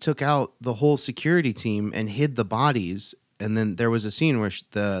then she took out the whole security team and hid the bodies. And then there was a scene where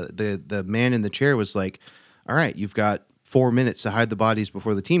the man in the chair was like, all right, you've got 4 minutes to hide the bodies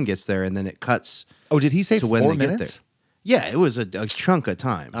before the team gets there. And then it cuts. Oh, did he say to 4 when they minutes? Get there. Yeah, it was a chunk of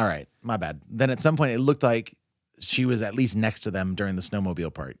time. All right, my bad. Then at some point it looked like she was at least next to them during the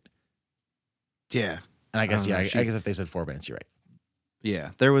snowmobile part. Yeah. And I guess, I guess if they said 4 minutes, you're right.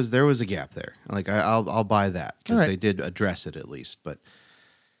 Yeah, there was a gap there. Like I'll buy that because they did address it at least. But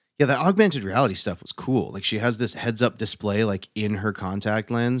yeah, the augmented reality stuff was cool. Like she has this heads up display like in her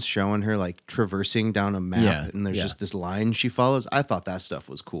contact lens showing her like traversing down a map and there's just this line she follows. I thought that stuff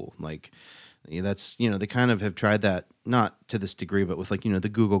was cool. Like that's, they kind of have tried that, not to this degree, but with like, the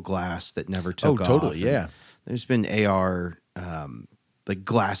Google Glass that never took off. Oh, totally, yeah. There's been AR like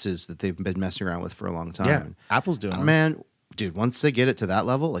glasses that they've been messing around with for a long time. Yeah, Apple's doing it. Man, dude, once they get it to that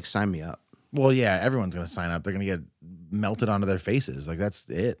level, like sign me up. Well, yeah, everyone's going to sign up. They're going to get melted onto their faces. Like that's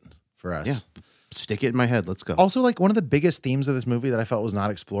it for us. Yeah. Stick it in my head. Let's go. Also, like one of the biggest themes of this movie that I felt was not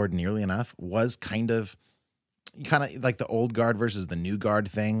explored nearly enough was kind of like the old guard versus the new guard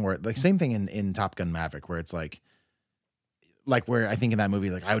thing, where like same thing in Top Gun Maverick, where it's like where I think in that movie,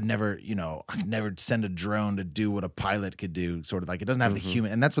 like I could never send a drone to do what a pilot could do. Sort of like it doesn't have the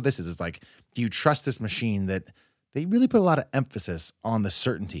human, and that's what this is. It's like, do you trust this machine that they really put a lot of emphasis on the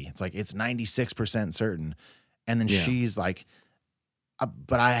certainty? It's like it's 96% certain, and then she's like, I'm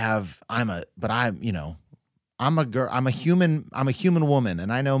a human woman,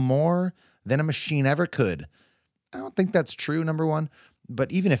 and I know more than a machine ever could. I don't think that's true, number one.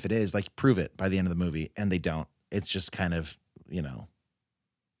 But even if it is, like, prove it by the end of the movie, and they don't. It's just kind of, I don't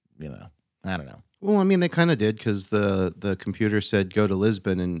know. Well, I mean, they kind of did because the computer said go to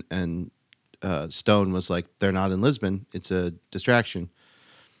Lisbon and Stone was like, they're not in Lisbon. It's a distraction.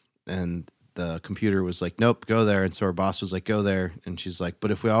 And the computer was like, nope, go there. And so her boss was like, go there. And she's like,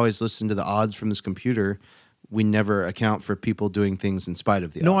 but if we always listen to the odds from this computer, we never account for people doing things in spite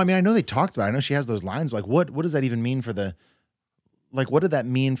of the odds. I mean, I know they talked about it. I know she has those lines. But like, what does that even mean for the, like, what did that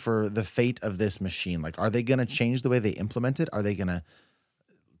mean for the fate of this machine? Like, are they going to change the way they implement it? Are they going to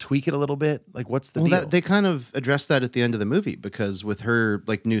tweak it a little bit? Like, what's the deal? They kind of address that at the end of the movie, because with her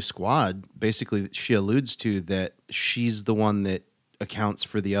like new squad, basically she alludes to that she's the one that accounts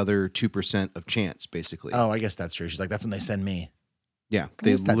for the other 2% of chance, basically. Oh, I guess that's true. She's like, that's when they send me. Yeah, I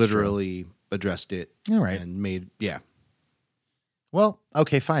they guess that's literally addressed it. All right. And made, yeah. Well,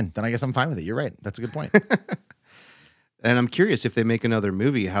 okay, fine. Then I guess I'm fine with it. You're right. That's a good point. And I'm curious if they make another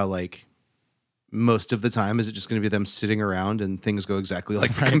movie, how like most of the time is it just going to be them sitting around and things go exactly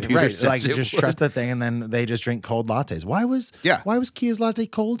like the computer says Like, it just would. trust the thing, and then they just drink cold lattes. Why was Kia's latte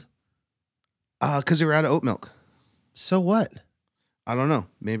cold? Because they were out of oat milk. So what? I don't know.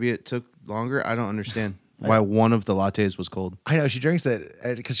 Maybe it took longer. I don't understand why one of the lattes was cold. I know she drinks it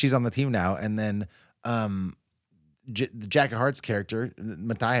because she's on the team now, and then Jack of Heart's character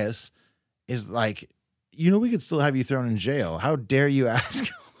Matthias is like, we could still have you thrown in jail. How dare you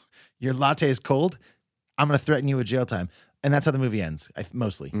ask? Your latte is cold? I'm going to threaten you with jail time. And that's how the movie ends,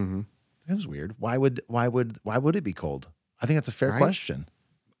 mostly. Mm-hmm. That was weird. Why would it be cold? I think that's a fair question.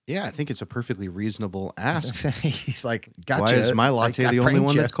 Yeah, I think it's a perfectly reasonable ask. He's like, gotcha. Why is my latte the only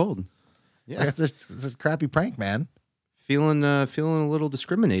one that's cold? Yeah, it's a crappy prank, man. Feeling a little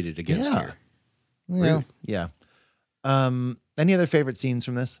discriminated against here. Well, yeah. Any other favorite scenes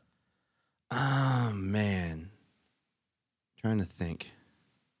from this? Oh man, trying to think.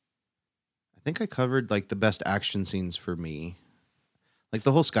 I think I covered like the best action scenes for me. Like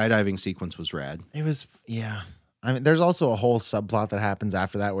the whole skydiving sequence was rad. It was, yeah. I mean, there's also a whole subplot that happens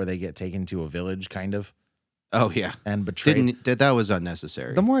after that where they get taken to a village, kind of. Oh yeah, and betrayed. That was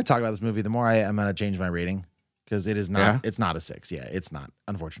unnecessary. The more I talk about this movie, the more I am going to change my rating, because it is not. Yeah? It's not a 6. Yeah, it's not.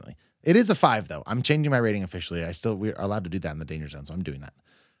 Unfortunately, it is a 5 though. I'm changing my rating officially. We're allowed to do that in the danger zone, so I'm doing that.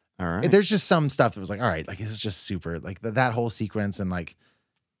 All right. There's just some stuff that was like, all right, like this is just super, like that whole sequence, and like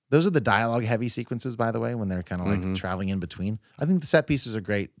those are the dialogue heavy sequences, by the way, when they're kind of like traveling in between. I think the set pieces are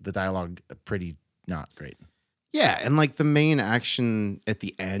great. The dialogue pretty not great. Yeah, and like the main action at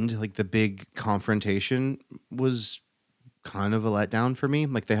the end, like the big confrontation, was kind of a letdown for me.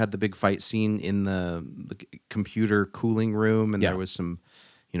 Like they had the big fight scene in the computer cooling room, and there was some,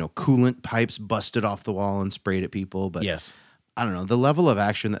 coolant pipes busted off the wall and sprayed at people. But yes, I don't know, the level of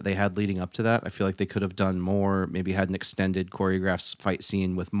action that they had leading up to that, I feel like they could have done more. Maybe had an extended choreographed fight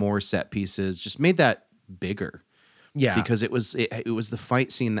scene with more set pieces. Just made that bigger. Yeah, because it was the fight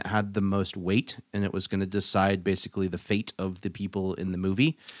scene that had the most weight, and it was going to decide basically the fate of the people in the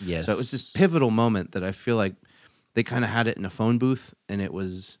movie. Yes, so it was this pivotal moment that I feel like they kind of had it in a phone booth, and it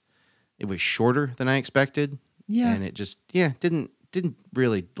was shorter than I expected. Yeah, and it just didn't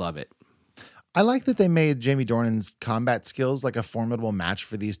really love it. I like that they made Jamie Dornan's combat skills like a formidable match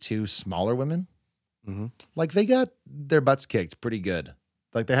for these two smaller women. Mm-hmm. Like they got their butts kicked pretty good.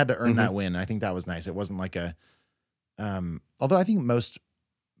 Like they had to earn that win. I think that was nice. It wasn't like a. Although I think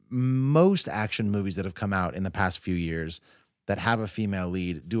most action movies that have come out in the past few years that have a female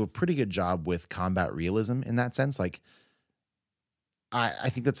lead do a pretty good job with combat realism in that sense. Like, I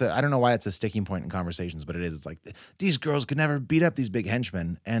think I don't know why it's a sticking point in conversations, but it is. It's like, these girls could never beat up these big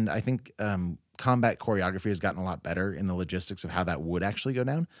henchmen. And I think combat choreography has gotten a lot better in the logistics of how that would actually go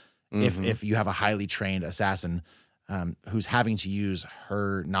down. If you have a highly trained assassin who's having to use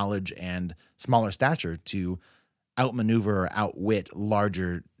her knowledge and smaller stature to outmaneuver or outwit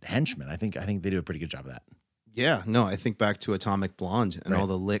larger henchmen. I think they do a pretty good job of that. Yeah, no, I think back to Atomic Blonde and all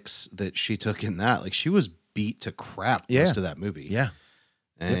the licks that she took in that. Like she was beat to crap most of that movie. Yeah.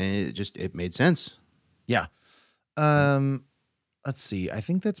 And it made sense. Yeah. Let's see. I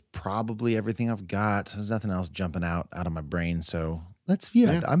think that's probably everything I've got. There's nothing else jumping out of my brain. So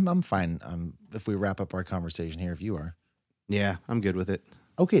I'm fine. If we wrap up our conversation here, if you are. Yeah, I'm good with it.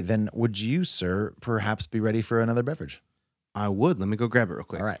 Okay, then would you, sir, perhaps be ready for another beverage? I would. Let me go grab it real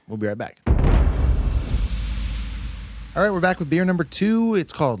quick. All right, we'll be right back. All right, we're back with beer number 2.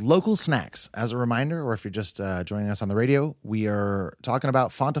 It's called Local Snacks. As a reminder, or if you're just joining us on the radio, we are talking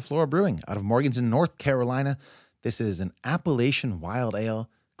about Fonta Flora Brewing out of Morganton, North Carolina. This is an Appalachian Wild Ale,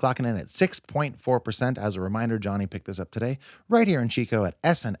 clocking in at 6.4%. As a reminder, Johnny picked this up today, right here in Chico at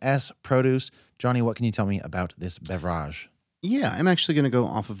S&S Produce. Johnny, what can you tell me about this beverage? Yeah, I'm actually going to go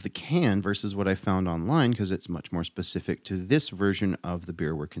off of the can versus what I found online because it's much more specific to this version of the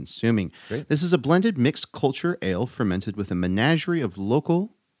beer we're consuming. Great. This is a blended mixed culture ale fermented with a menagerie of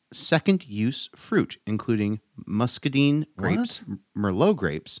local second-use fruit, including muscadine grapes, Merlot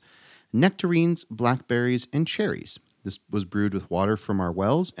grapes, nectarines, blackberries, and cherries. This was brewed with water from our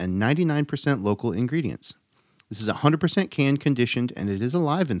wells and 99% local ingredients. This is 100% canned, conditioned, and it is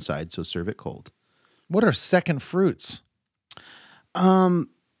alive inside, so serve it cold. What are second fruits? I'm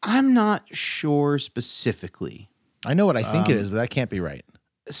not sure specifically. I know what I think it is, but that can't be right.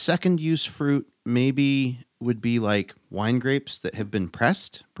 Second-use fruit maybe would be like wine grapes that have been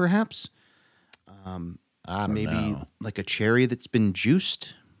pressed, perhaps. I don't maybe know. like a cherry that's been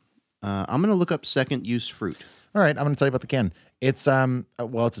juiced. I'm going to look up second-use fruit. All right, I'm going to tell you about the can. It's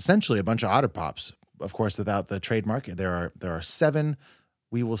it's essentially a bunch of Otter Pops, of course, without the trademark. There are 7,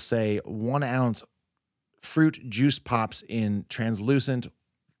 we will say 1 ounce fruit juice pops in translucent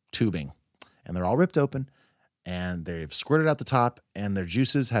tubing, and they're all ripped open, and they've squirted out the top, and their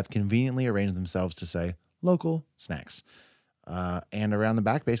juices have conveniently arranged themselves to say local snacks. And around the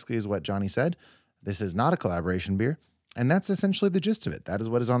back, basically, is what Johnny said. This is not a collaboration beer. And that's essentially the gist of it. That is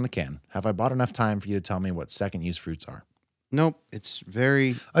what is on the can. Have I bought enough time for you to tell me what second-use fruits are? Nope, it's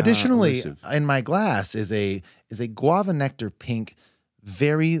very Additionally, elusive. in my glass is a guava nectar pink,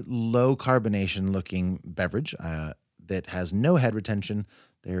 very low carbonation looking beverage that has no head retention.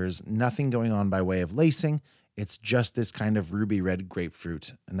 There's nothing going on by way of lacing. It's just this kind of ruby red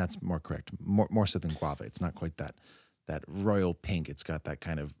grapefruit, and that's more correct, more so than guava. It's not quite that royal pink. It's got that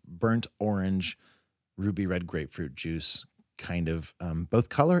kind of burnt orange, ruby red grapefruit juice, kind of both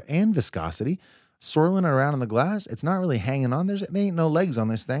color and viscosity, swirling around in the glass. It's not really hanging on. There ain't no legs on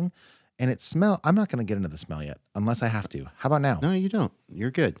this thing. And it I'm not going to get into the smell yet, unless I have to. How about now? No, you don't.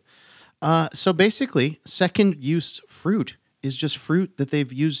 You're good. So basically, second-use fruit is just fruit that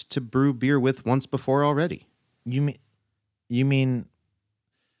they've used to brew beer with once before already. You mean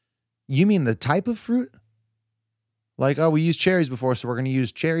the type of fruit? Like, oh, we used cherries before, so we're going to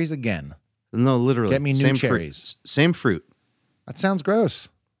use cherries again. No, literally. Get me new same cherries. Fruit. Same fruit. That sounds gross.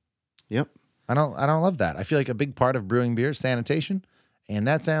 Yep. I don't love that. I feel like a big part of brewing beer is sanitation, and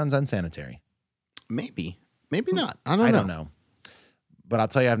that sounds unsanitary. Maybe not. I don't know. But I'll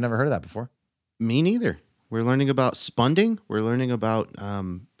tell you, I've never heard of that before. Me neither. We're learning about spunding. We're learning about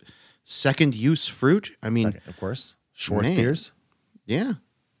second-use fruit. I mean, of course, Schwartz beers. Yeah.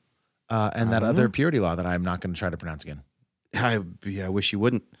 And that other purity law that I'm not going to try to pronounce again. I wish you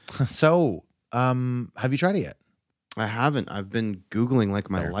wouldn't. So, have you tried it yet? I haven't. I've been Googling like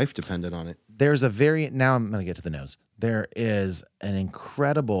my life depended on it. Now I'm going to get to the nose. There is an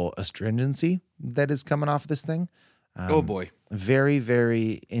incredible astringency that is coming off this thing. Oh boy. Very,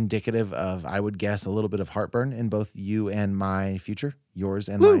 very indicative of, I would guess, a little bit of heartburn in both you and my future, yours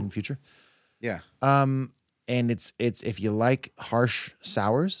and mine future. Yeah. And it's if you like harsh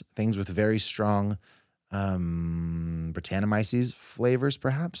sours, things with very strong Brettanomyces flavors,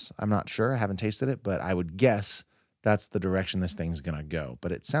 perhaps. I'm not sure. I haven't tasted it, but I would guess that's the direction this thing's going to go.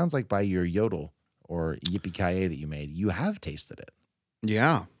 But it sounds like by your yodel or yippee-ki-yay that you made, you have tasted it.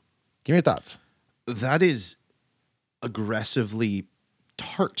 Yeah. Give me your thoughts. That is aggressively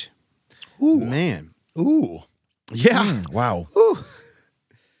tart. Ooh. Man. Ooh. Yeah. Wow. Ooh.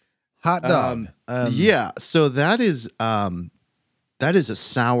 Hot dog. Yeah. So that is a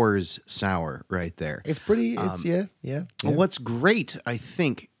sour right there. It's pretty. It's yeah. What's great, I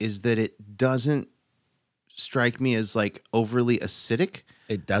think, is that it doesn't strike me as like overly acidic.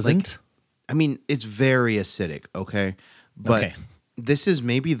 It doesn't? I mean, it's very acidic, okay? But this is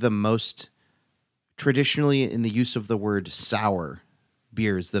maybe the most traditionally in the use of the word sour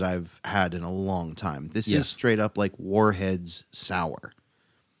beers that I've had in a long time. This is straight up like Warhead's sour.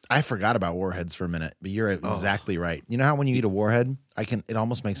 I forgot about Warheads for a minute, but you're exactly right. You know how when you eat a Warhead, it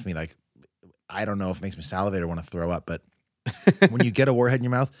almost makes me like, I don't know if it makes me salivate or want to throw up, but when you get a Warhead in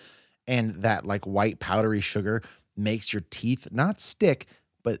your mouth and that like white powdery sugar makes your teeth not stick,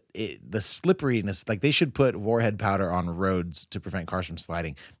 but the slipperiness, like they should put Warhead powder on roads to prevent cars from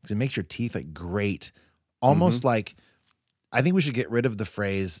sliding because it makes your teeth like grate. Almost like, I think we should get rid of the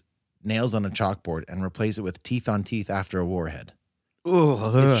phrase nails on a chalkboard and replace it with teeth on teeth after a Warhead.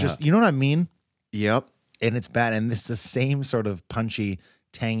 It's just, you know what I mean? Yep. And it's bad. And it's the same sort of punchy,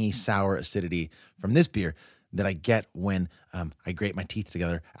 tangy, sour acidity from this beer that I get when I grate my teeth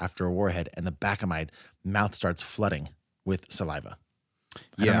together after a Warhead and the back of my mouth starts flooding with saliva.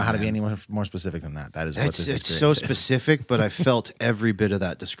 I don't know how to be any more specific than that. That is what this It's experience so is. specific, but I felt every bit of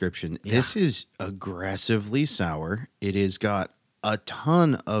that description. Yeah. This is aggressively sour. It has got a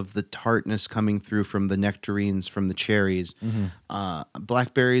ton of the tartness coming through from the nectarines, from the cherries.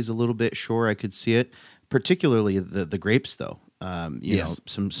 Blackberries a little bit, sure, I could see it. Particularly the grapes, though. You know,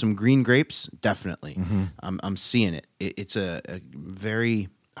 some green grapes, definitely. I'm seeing it. It's a very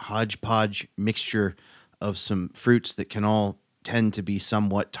hodgepodge mixture of some fruits that can all tend to be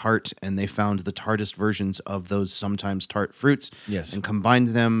somewhat tart, and they found the tartest versions of those sometimes tart fruits. Yes. And combined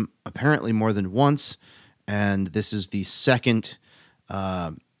them apparently more than once. And this is the second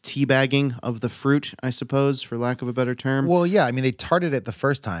teabagging of the fruit, I suppose, for lack of a better term. Well, yeah. I mean, they tarted it the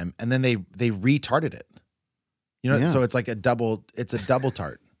first time, and then they retarted it. You know, Yeah. so it's like a double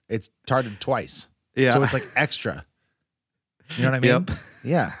tart. It's tarted twice. Yeah. So it's like extra. You know what I mean? Yep.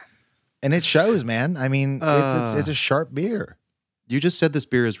 Yeah. And it shows, man. I mean, it's a sharp beer. You just said this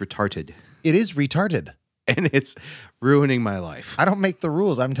beer is retarded. It is retarded. And it's ruining my life. I don't make the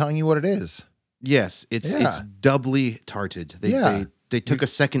rules. I'm telling you what it is. Yes, it's doubly tarted. They took a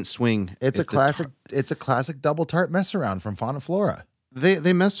second swing. It's a classic double tart mess around from Fonta Flora.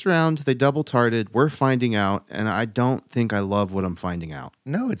 They messed around. They double tarted. We're finding out, and I don't think I love what I'm finding out.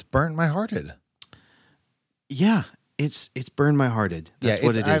 No, it's burnt my hearted. Yeah, it's burned my hearted. That's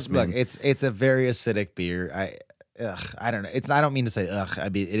what it is, man. Look, it's a very acidic beer. I don't know. I don't mean to say ugh. I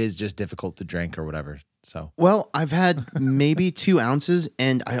mean, it is just difficult to drink or whatever. So, well, I've had maybe 2 ounces,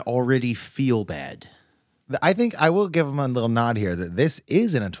 and I already feel bad. I think I will give them a little nod here that this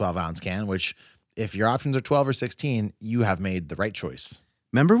is in a 12-ounce can, which if your options are 12 or 16, you have made the right choice.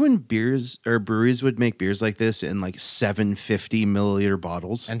 Remember when beers or breweries would make beers like this in like 750 milliliter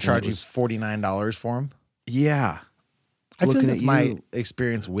bottles and charge you $49 for them? Yeah. I feel like that's my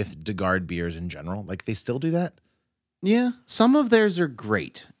experience with DeGard beers in general. Like, they still do that? Yeah. Some of theirs are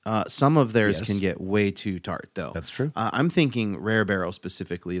great. Some of theirs can get way too tart, though. That's true. I'm thinking Rare Barrel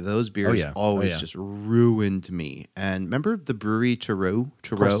specifically. Those beers always just ruined me. And remember the brewery Tarot?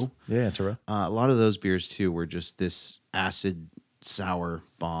 Yeah, Tarot. A lot of those beers, too, were just this acid sour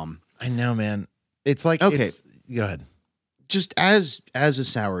bomb. I know, man. It's like, okay. Go ahead. Just as a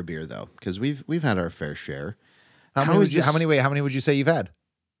sour beer, though, because we've had our fair share. How many would you say you've had?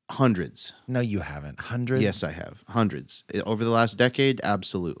 Hundreds. No, you haven't. Hundreds? Yes, I have. Hundreds. Over the last decade,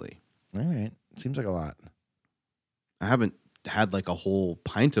 absolutely. All right. Seems like a lot. I haven't had like a whole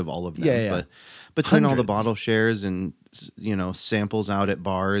pint of all of them. Yeah. But between all the bottle shares and, samples out at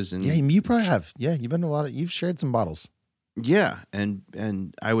bars and... Yeah, you probably have. Yeah, you've shared some bottles. Yeah.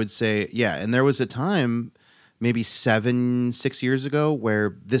 And I would say, and there was a time... maybe 6 years ago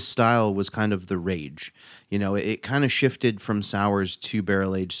where this style was kind of the rage. It kind of shifted from sours to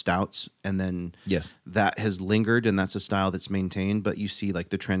barrel-aged stouts, and then that has lingered, and that's a style that's maintained, but you see like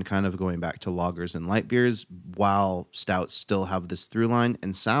the trend kind of going back to lagers and light beers while stouts still have this through line,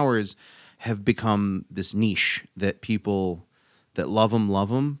 and sours have become this niche that people that love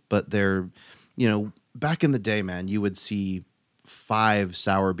them, but they're, back in the day, man, you would see 5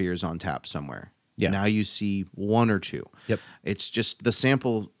 sour beers on tap somewhere. Yeah. Now you see 1 or 2. Yep. It's just the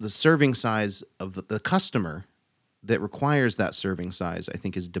serving size of the customer that requires that serving size, I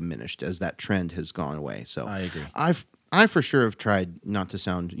think, is diminished as that trend has gone away. So I agree. I for sure have tried, not to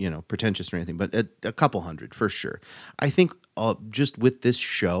sound, pretentious or anything, but a couple hundred for sure. I think just with this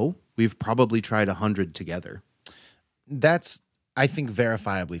show, we've probably tried 100 together. That's, I think,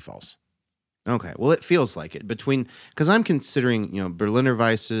 verifiably false. Okay. Well, it feels like it because I'm considering, Berliner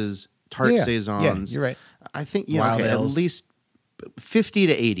Weisses, tart saisons. Yeah, you're right. I think at least 50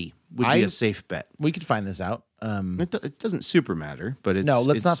 to 80 would be a safe bet. We could find this out. It doesn't super matter, but it's... No,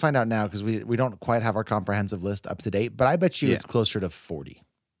 let's not find out now because we don't quite have our comprehensive list up to date, but I bet you it's closer to 40.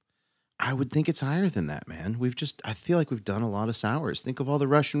 I would think it's higher than that, man. I feel like we've done a lot of sours. Think of all the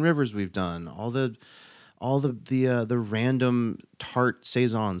Russian rivers we've done, all the random tart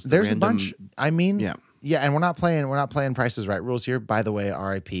saisons. There's a bunch. I mean, yeah, and we're not playing Price is Right rules here. By the way,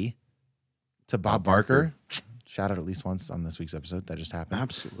 R.I.P. to Bob Barker. Shout out at least once on this week's episode. That just happened.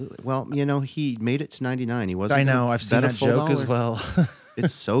 Absolutely. Well, he made it to 99. He wasn't. I know. I've seen that joke as well.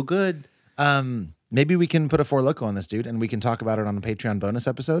 It's so good. Maybe we can put a Four Loko on this dude, and we can talk about it on a Patreon bonus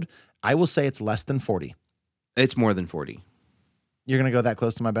episode. I will say it's less than 40. It's more than 40. You're gonna go that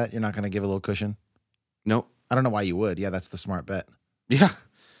close to my bet? You're not gonna give a little cushion? Nope. I don't know why you would. Yeah, that's the smart bet. Yeah.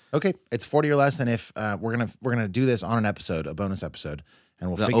 Okay, it's 40 or less, and if we're gonna do this on an episode, a bonus episode, and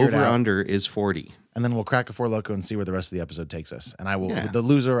we'll the figure it out. over under is 40, and then we'll crack a Four Loko and see where the rest of the episode takes us. And I will. Yeah. The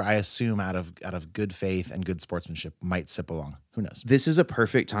loser, I assume, out of good faith and good sportsmanship, might sip along. Who knows? This is a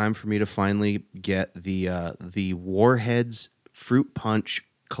perfect time for me to finally get the Warheads Fruit Punch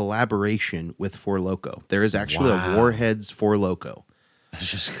collaboration with Four Loko. There is actually a Warheads Four Loko. It's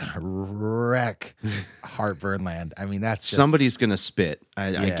just gonna wreck Heartburn Land. I mean, that's just, somebody's gonna spit.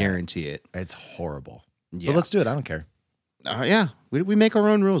 I guarantee it. It's horrible. Yeah. But let's do it. I don't care. Yeah, we make our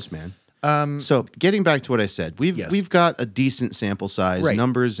own rules, man. So getting back to what I said, we've got a decent sample size, Right.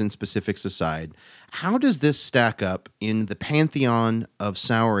 numbers and specifics aside. How does this stack up in the pantheon of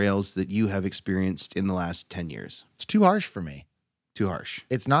sour ales that you have experienced in the last 10 years? It's too harsh for me. Too harsh.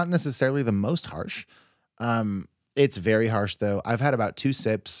 It's not necessarily the most harsh. It's very harsh though. I've had about 2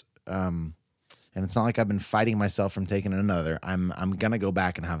 sips, and it's not like I've been fighting myself from taking another. I'm gonna go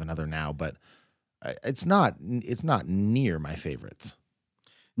back and have another now, but it's not near my favorites.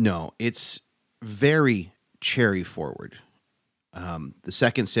 No, it's very cherry forward. The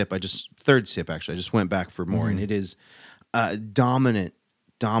third sip actually, I just went back for more, and it is dominant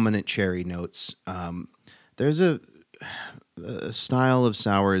cherry notes. There's a style of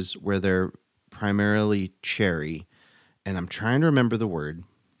sours where they're primarily cherry, and I'm trying to remember the word.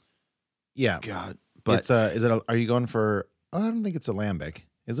 Yeah, God, but it's are you going for? I don't think it's a lambic,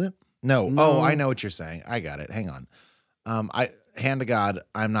 is it? No. Oh, I know what you're saying. I got it. Hang on. Hand to God,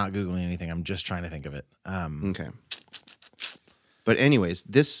 I'm not Googling anything. I'm just trying to think of it. Okay. But anyways,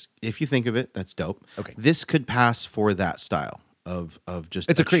 this, if you think of it, that's dope. Okay. This could pass for that style of just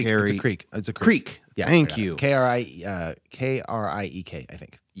It's a creek. cherry. It's a creek. It's a Creek. Yeah. Thank you. Kriek, I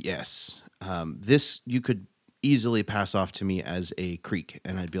think. Yes. This you could easily pass off to me as a creek,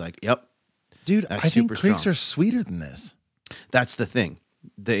 and I'd be like, yep. Dude, that's I think super creeks strong. are sweeter than this. That's the thing.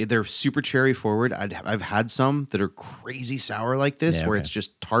 They're super cherry forward. I've had some that are crazy sour like this, where it's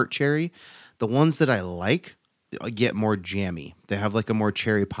just tart cherry. The ones that I like get more jammy. They have like a more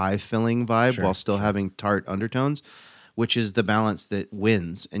cherry pie filling vibe while still having tart undertones, which is the balance that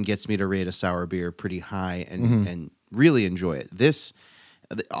wins and gets me to rate a sour beer pretty high and really enjoy it. This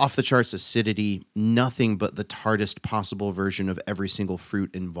off the charts acidity, nothing but the tartest possible version of every single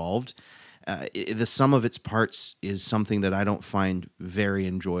fruit involved. The sum of its parts is something that I don't find very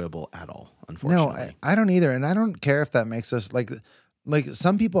enjoyable at all, unfortunately. No, I don't either. And I don't care if that makes us like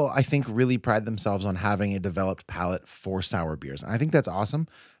some people I think really pride themselves on having a developed palate for sour beers. And I think that's awesome.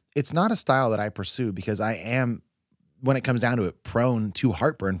 It's not a style that I pursue because I am, when it comes down to it, prone to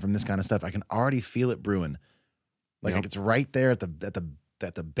heartburn from this kind of stuff. I can already feel it brewing. Like it's right there at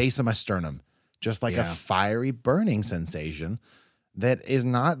the base of my sternum, just like a fiery burning sensation. That is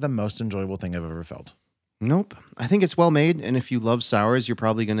not the most enjoyable thing I've ever felt. Nope. I think it's well made, and if you love sours, you're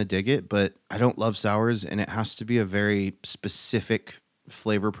probably going to dig it, but I don't love sours, and it has to be a very specific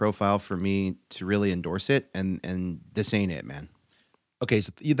flavor profile for me to really endorse it, and this ain't it, man. Okay,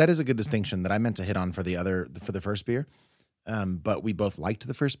 so that is a good distinction that I meant to hit on for the first beer, but we both liked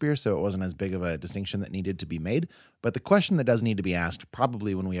the first beer, so it wasn't as big of a distinction that needed to be made. But the question that does need to be asked,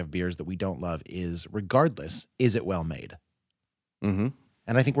 probably when we have beers that we don't love, is regardless, is it well made? Mm-hmm.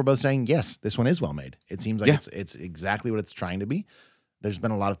 And I think we're both saying, yes, this one is well made. It seems like it's exactly what it's trying to be. There's been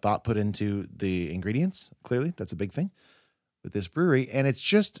a lot of thought put into the ingredients. Clearly, that's a big thing with this brewery. And it's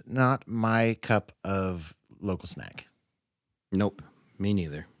just not my cup of local snack. Nope, me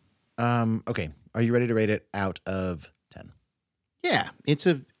neither. Okay, are you ready to rate it out of 10? Yeah, it's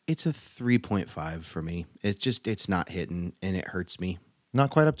a 3.5 for me. It's not hitting, and it hurts me. Not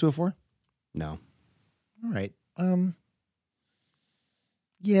quite up to a 4? No. All right.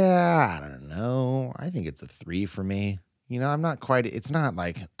 Yeah, I don't know. I think it's a 3 for me. You know, I'm not quite, it's not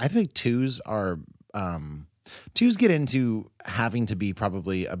like, I think 2s are, 2s get into having to be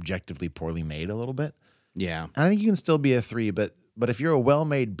probably objectively poorly made a little bit. Yeah. And I think you can still be a 3, but if you're a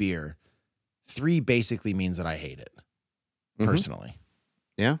well-made beer, 3 basically means that I hate it, personally.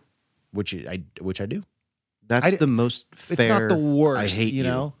 Yeah. Which I do. That's the most fair. It's not the worst, I hate you.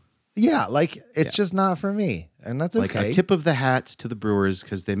 know? Yeah, like, it's just not for me. And that's okay. Like a tip of the hat to the brewers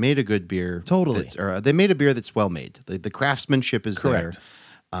because they made a good beer. Totally. They made a beer that's well made. The craftsmanship is Correct.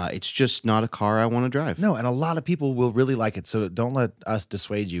 there. It's just not a car I want to drive. No, and a lot of people will really like it. So don't let us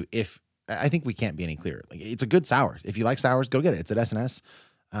dissuade you. I think we can't be any clearer. Like, it's a good sour. If you like sours, go get it. It's at S&S.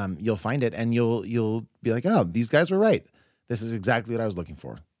 You'll find it, and you'll be like, oh, these guys were right. This is exactly what I was looking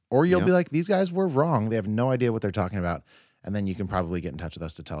for. Or you'll be like, these guys were wrong. They have no idea what they're talking about. And then you can probably get in touch with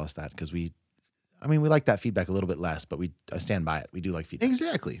us to tell us that because we like that feedback a little bit less, but I stand by it. We do like feedback.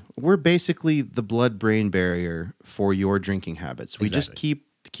 Exactly. We're basically the blood-brain barrier for your drinking habits. We just keep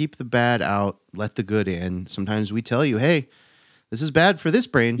the bad out, let the good in. Sometimes we tell you, hey, this is bad for this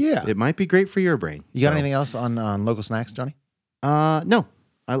brain. Yeah. It might be great for your brain. You got anything else on local snacks, Johnny? No.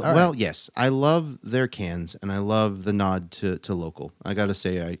 Right. Yes. I love their cans, and I love the nod to local. I got to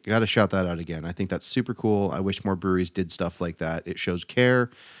say, I got to shout that out again. I think that's super cool. I wish more breweries did stuff like that. It shows care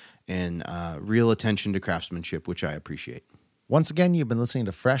and real attention to craftsmanship, which I appreciate. Once again, you've been listening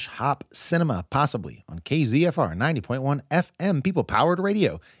to Fresh Hop Cinema, possibly on KZFR 90.1 FM, People Powered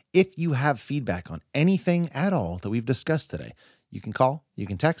Radio. If you have feedback on anything at all that we've discussed today, You can call, you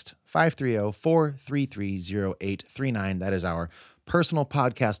can text 530-433-0839. That is our personal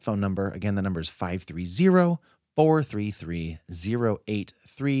podcast phone number. Again, the number is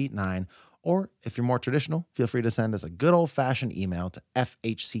 530-433-0839. Or if you're more traditional, feel free to send us a good old-fashioned email to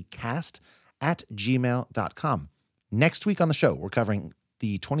fhccast@gmail.com. Next week on the show, we're covering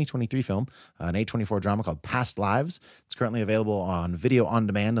the 2023 film, an A24 drama called Past Lives. It's currently available on video on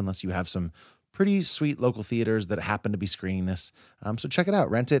demand unless you have some pretty sweet local theaters that happen to be screening this. So check it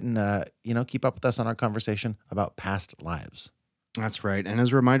out, rent it, and keep up with us on our conversation about Past Lives. That's right. And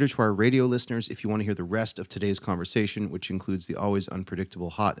as a reminder to our radio listeners, if you want to hear the rest of today's conversation, which includes the always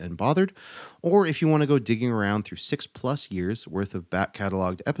unpredictable Hot and Bothered, or if you want to go digging around through 6+ years worth of back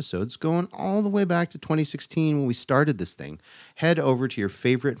cataloged episodes, going all the way back to 2016 when we started this thing, head over to your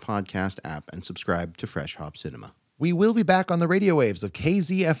favorite podcast app and subscribe to Fresh Hop Cinema. We will be back on the radio waves of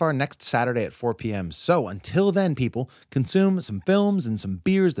KZFR next Saturday at 4 p.m. So until then, people, consume some films and some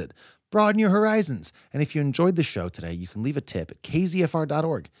beers that broaden your horizons. And if you enjoyed the show today, you can leave a tip at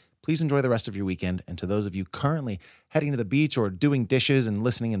kzfr.org. Please enjoy the rest of your weekend. And to those of you currently heading to the beach or doing dishes and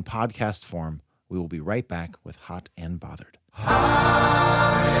listening in podcast form, we will be right back with Hot and Bothered.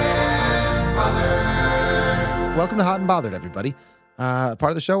 Hot and Bothered. Welcome to Hot and Bothered, everybody. Part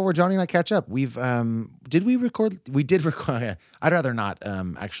of the show where Johnny and I catch up. We did record. I'd rather not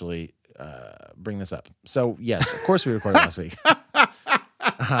actually bring this up. So yes, of course we recorded last week.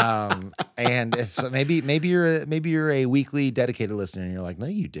 And if maybe you're a weekly dedicated listener and you're like, no,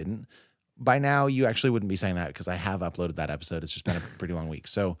 you didn't. By now, you actually wouldn't be saying that because I have uploaded that episode. It's just been a pretty long week.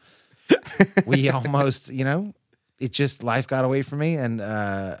 So we almost, it just life got away from me, and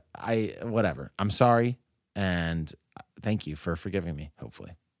whatever. I'm sorry, and thank you for forgiving me,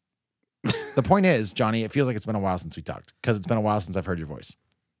 hopefully. The point is, Johnny, it feels like it's been a while since we talked because it's been a while since I've heard your voice.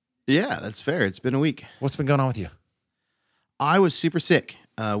 Yeah, that's fair. It's been a week. What's been going on with you? I was super sick.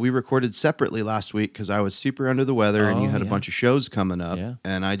 We recorded separately last week because I was super under the weather and you had a bunch of shows coming up. Yeah.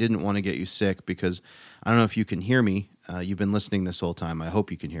 And I didn't want to get you sick because I don't know if you can hear me. You've been listening this whole time. I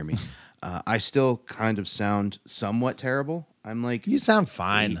hope you can hear me. I still kind of sound somewhat terrible. You sound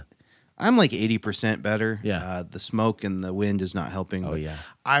fine. I'm like 80% better. Yeah. The smoke and the wind is not helping. Oh, yeah.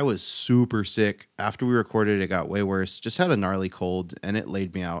 I was super sick. After we recorded, it got way worse. Just had a gnarly cold, and it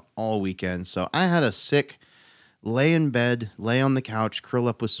laid me out all weekend. So I had a sick lay in bed, lay on the couch, curl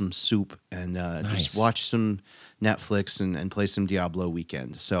up with some soup, and just watch some Netflix and play some Diablo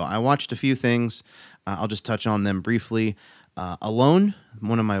weekend. So I watched a few things. I'll just touch on them briefly. Alone,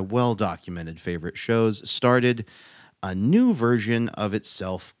 one of my well-documented favorite shows, started a new version of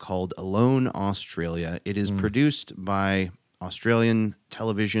itself called Alone Australia. It is produced by Australian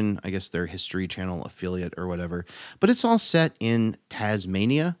television, I guess their History Channel affiliate or whatever. But it's all set in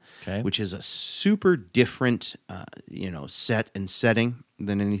Tasmania, which is a super different, set and setting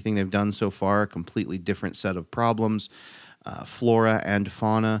than anything they've done so far. A completely different set of problems, flora and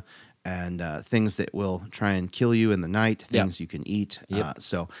fauna, and things that will try and kill you in the night, things you can eat.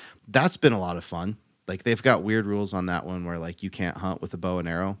 So that's been a lot of fun. Like, they've got weird rules on that one where, like, you can't hunt with a bow and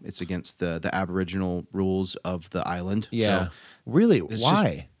arrow. It's against the Aboriginal rules of the island. Yeah. So really?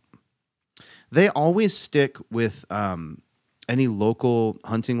 Why? They always stick with any local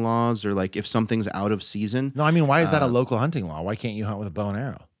hunting laws or, like, if something's out of season. No, I mean, why is that a local hunting law? Why can't you hunt with a bow and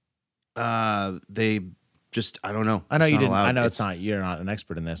arrow? They just, I don't know. I know you didn't. I know you're not an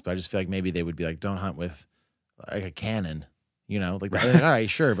expert in this, but I just feel like maybe they would be like, don't hunt with, like, a cannon. All right,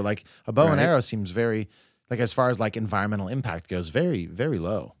 sure. But like a bow and arrow seems very, like, as far as like environmental impact goes, very, very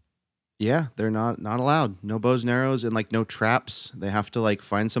low. Yeah, they're not allowed. No bows and arrows and like no traps. They have to like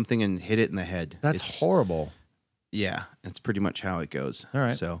find something and hit it in the head. It's horrible. Yeah, that's pretty much how it goes. All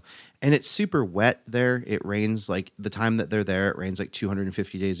right. So, and it's super wet there. It rains like the time that they're there, it rains like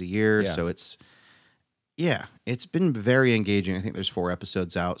 250 days a year. Yeah. So it's been very engaging. I think there's 4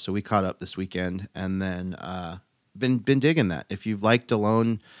 episodes out. So we caught up this weekend and then, been digging that. If you've liked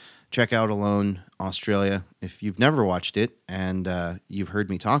Alone, check out Alone Australia. If you've never watched it and you've heard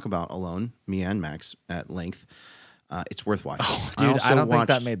me talk about Alone, me and Max at length, it's worth watching. Oh, dude, I don't think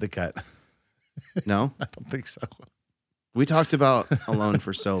that made the cut. No? I don't think so. We talked about Alone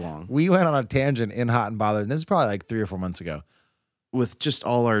for so long. We went on a tangent in Hot and Bothered, and this is probably like 3 or 4 months ago. With just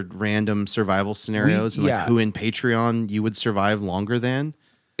all our random survival scenarios and like who in Patreon you would survive longer than.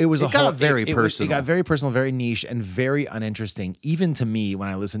 It got very personal. It got very personal, very niche, and very uninteresting. Even to me, when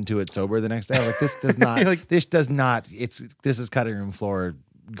I listened to it sober the next day, I was like, this does not. This is cutting room floor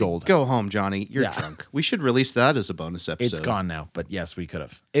gold. Go home, Johnny. You're drunk. We should release that as a bonus episode. It's gone now, but yes, we could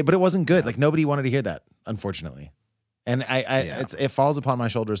have. But it wasn't good. Like, nobody wanted to hear that, unfortunately. And it falls upon my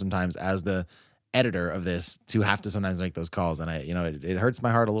shoulders sometimes as the editor of this to have to sometimes make those calls, and it hurts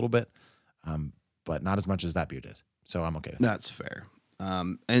my heart a little bit, but not as much as that beer did. So I'm okay with that. That's fair.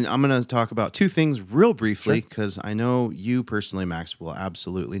 And I'm going to talk about two things real briefly because I know you personally, Max, will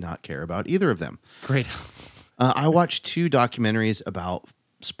absolutely not care about either of them. Great. I watched two documentaries about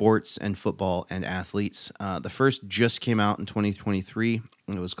sports and football and athletes. The first just came out in 2023.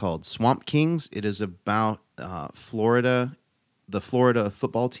 It was called Swamp Kings. It is about Florida, the Florida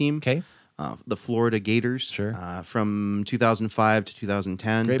football team. Okay. The Florida Gators. Sure. From 2005 to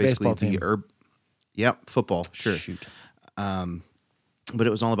 2010. Great baseball team. Football. Sure. Shoot. But it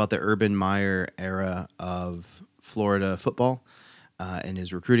was all about the Urban Meyer era of Florida football and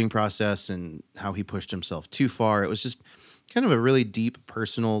his recruiting process and how he pushed himself too far. It was just kind of a really deep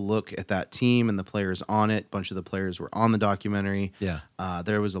personal look at that team and the players on it. A bunch of the players were on the documentary. Yeah.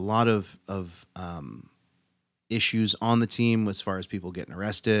 There was a lot of issues on the team as far as people getting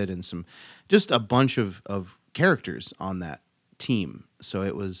arrested and just a bunch of characters on that team. So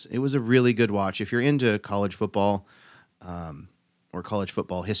it was a really good watch. If you're into college football or college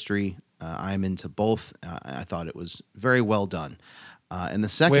football history, I'm into both. I thought it was very well done. And the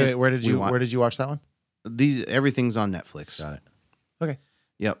second, wait, where did you watch that one? Everything's on Netflix. Got it. Okay.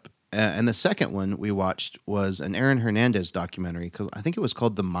 Yep. And the second one we watched was an Aaron Hernandez documentary because I think it was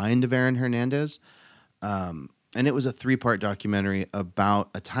called The Mind of Aaron Hernandez. And it was a 3-part documentary about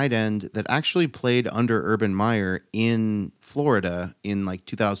a tight end that actually played under Urban Meyer in Florida in like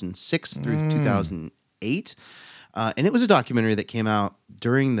 2006 through 2008. And it was a documentary that came out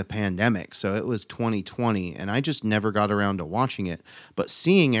during the pandemic. So it was 2020. And I just never got around to watching it. But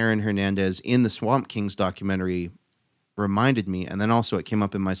seeing Aaron Hernandez in the Swamp Kings documentary reminded me. And then also it came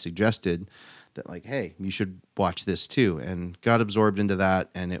up in my suggested that like, hey, you should watch this too. And got absorbed into that.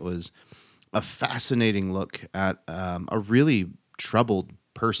 And it was a fascinating look at a really troubled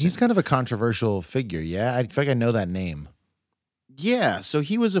person. He's kind of a controversial figure. Yeah. I feel like I know that name. Yeah, so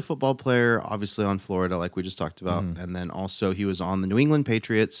he was a football player, obviously on Florida, like we just talked about. And then also he was on the New England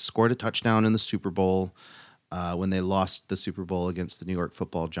Patriots, scored a touchdown in the Super Bowl when they lost the Super Bowl against the New York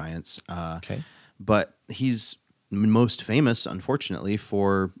Football Giants. Okay. But he's most famous, unfortunately,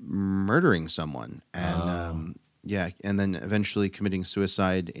 for murdering someone. And and then eventually committing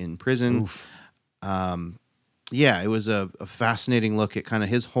suicide in prison. Oof. It was a fascinating look at kind of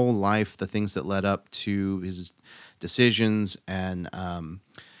his whole life, the things that led up to his decisions, and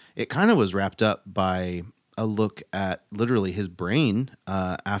it kind of was wrapped up by a look at literally his brain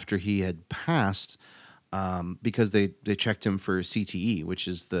after he had passed, because they checked him for CTE, which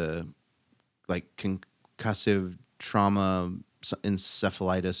is the like concussive trauma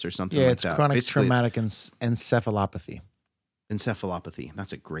encephalitis or something like that. Yeah, it's chronic Basically, traumatic encephalopathy. Encephalopathy.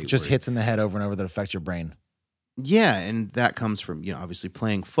 That's a great It just word. hits in the head over and over that affects your brain. Yeah, and that comes from, obviously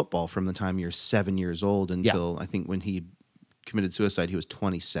playing football from the time you're 7 years old until I think when he committed suicide, he was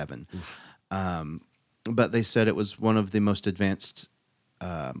 27. But they said it was one of the most advanced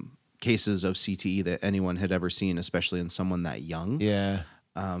cases of CTE that anyone had ever seen, especially in someone that young. Yeah.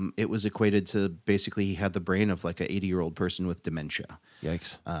 It was equated to basically he had the brain of like an 80-year-old person with dementia.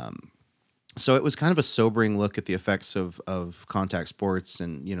 Yikes. So it was kind of a sobering look at the effects of contact sports,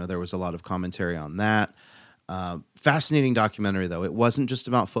 and there was a lot of commentary on that. Fascinating documentary, though. It wasn't just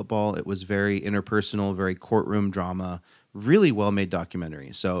about football. It was very interpersonal, very courtroom drama, really well-made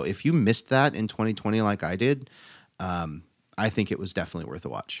documentary. So if you missed that in 2020 like I did, I think it was definitely worth a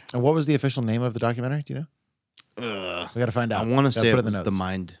watch. And what was the official name of the documentary? Do you know? We got to find out. I want to say put it was notes. The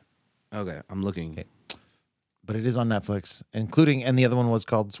Mind. Okay, I'm looking. Okay. But it is on Netflix, and the other one was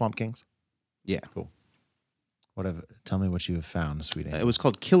called Swamp Kings? Yeah. Cool. Tell me what you have found, sweet angel. It was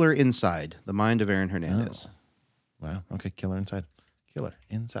called Killer Inside, The Mind of Aaron Hernandez. Oh. Wow. Okay. Killer Inside. Killer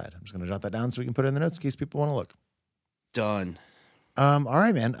Inside. I'm just going to jot that down so we can put it in the notes in case people want to look. Done. All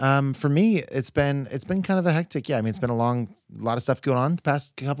right, man. For me, it's been kind of a hectic. Yeah. I mean, it's been a lot of stuff going on the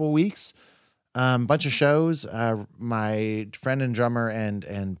past couple of weeks. Bunch of shows. My friend and drummer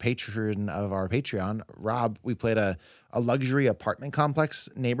and patron of our Patreon, Rob, we played a luxury apartment complex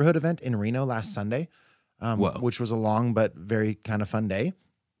neighborhood event in Reno last Sunday, which was a long but very kind of fun day.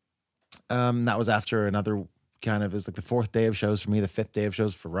 That was after another kind of, it was like the 4th day of shows for me, the 5th day of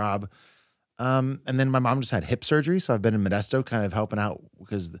shows for Rob. And then my mom just had hip surgery, so I've been in Modesto kind of helping out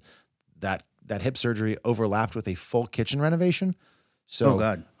because that hip surgery overlapped with a full kitchen renovation. So,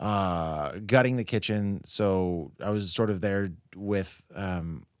 gutting the kitchen. So I was sort of there with,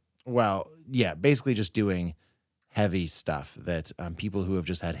 basically just doing heavy stuff that people who have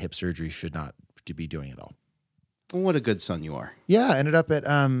just had hip surgery should not to be doing at all. Well, what a good son you are. Yeah, I ended up at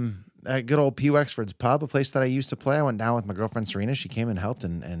at good old P. Wexford's Pub, a place that I used to play. I went down with my girlfriend Serena. She came and helped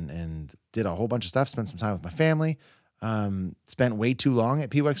and did a whole bunch of stuff. Spent some time with my family. Spent way too long at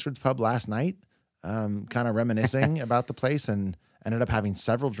P. Wexford's Pub last night, kind of reminiscing about the place, and ended up having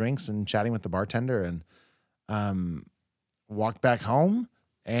several drinks and chatting with the bartender, and walked back home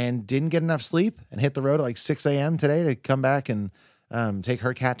and didn't get enough sleep and hit the road at like 6 a.m. today to come back and take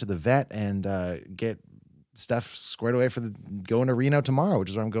her cat to the vet and get stuff squared away for going to Reno tomorrow, which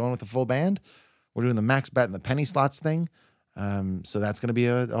is where I'm going with the full band. We're doing the max bet and the penny slots thing. So that's going to be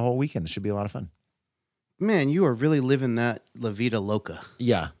a whole weekend. It should be a lot of fun. Man, you are really living that La Vida Loca.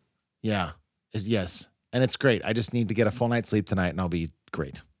 Yeah. Yes. And it's great. I just need to get a full night's sleep tonight and I'll be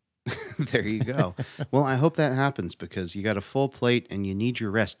great. There you go. Well, I hope that happens because you got a full plate and you need your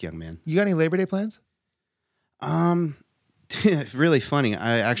rest, young man. You got any Labor Day plans? Really funny.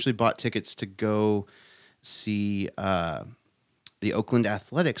 I actually bought tickets to go see the Oakland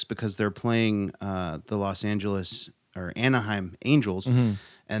Athletics because they're playing the Los Angeles or Anaheim Angels. Mm-hmm.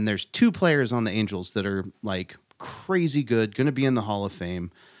 And there's 2 players on the Angels that are like crazy good, going to be in the Hall of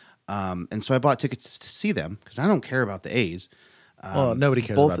Fame. And so I bought tickets to see them because I don't care about the A's. Well, nobody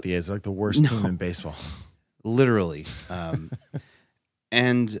cares about the A's. They're like the worst team in baseball. Literally.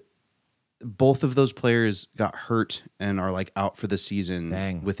 And both of those players got hurt and are like out for the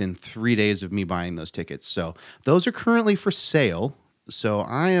season within 3 days of me buying those tickets. So those are currently for sale. So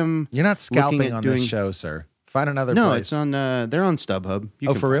I am. You're not scalping on this show, sir. Find another place. No, it's on. They're on StubHub. You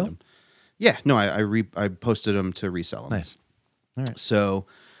can for real? them. Yeah. No, I posted them to resell them. Nice. All right. So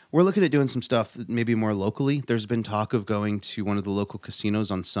we're looking at doing some stuff maybe more locally. There's been talk of going to one of the local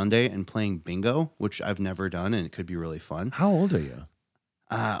casinos on Sunday and playing bingo, which I've never done, and it could be really fun. How old are you?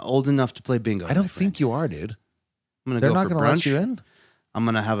 Old enough to play bingo. I don't think you are, dude. I'm gonna They're go not for going to brunch. let you in? I'm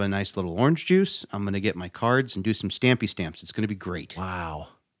going to have a nice little orange juice. I'm going to get my cards and do some stampy stamps. It's going to be great. Wow.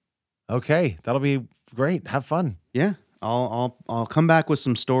 Okay, that'll be great. Have fun. Yeah. I'll come back with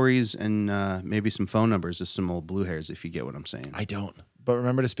some stories and maybe some phone numbers of some old blue hairs if you get what I'm saying. I don't. But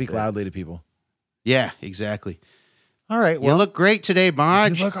remember to speak loudly to people. Yeah, exactly. All right. Well, you look great today,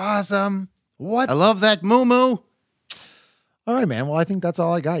 Marge. You look awesome. What? I love that moo-moo. All right, man. Well, I think that's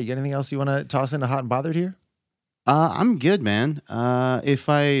all I got. You got anything else you want to toss into Hot and Bothered here? I'm good, man. If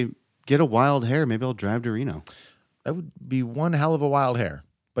I get a wild hair, maybe I'll drive to Reno. That would be one hell of a wild hair.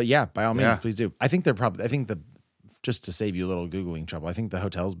 But yeah, by all means, please do. I think just to save you a little Googling trouble, I think the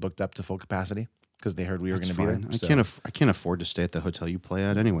hotel's booked up to full capacity because they heard we were going to be there. So. I can't afford to stay at the hotel you play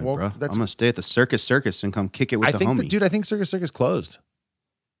at anyway, bro. I'm going to stay at the Circus and come kick it with the homie. Dude, I think Circus closed.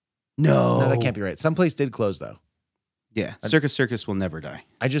 No, that can't be right. Some place did close though. Yeah, Circus will never die.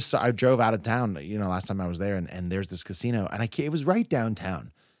 I drove out of town, last time I was there, and there's this casino, and it was right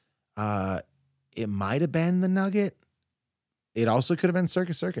downtown. It might have been the Nugget. It also could have been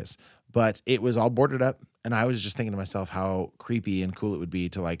Circus, but it was all boarded up, and I was just thinking to myself how creepy and cool it would be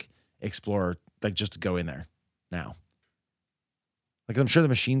to like explore, like just to go in there now. Like I'm sure the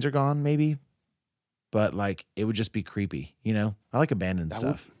machines are gone, maybe, but like it would just be creepy, I like abandoned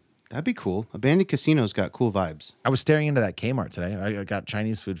stuff. That'd be cool. Abandoned casinos got cool vibes. I was staring into that Kmart today. I got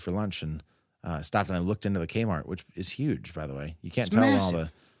Chinese food for lunch and stopped and I looked into the Kmart, which is huge, by the way. You can't tell when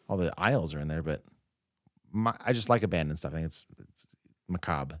all the aisles are in there, but I just like abandoned stuff. I think it's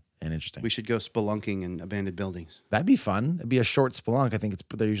macabre and interesting. We should go spelunking in abandoned buildings. That'd be fun. It'd be a short spelunk. I think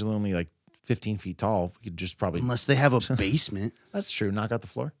they're usually only like 15 feet tall. We could just probably... Unless they have a basement. That's true. Knock out the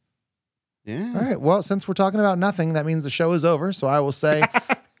floor. Yeah. All right. Well, since we're talking about nothing, that means the show is over. So I will say...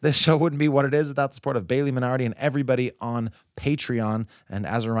 This show wouldn't be what it is without the support of Bailey Minardi and everybody on Patreon. And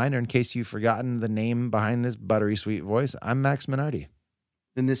as a reminder, in case you've forgotten the name behind this buttery sweet voice, I'm Max Minardi.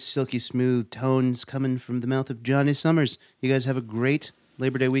 And this silky smooth tones coming from the mouth of Johnny Summers. You guys have a great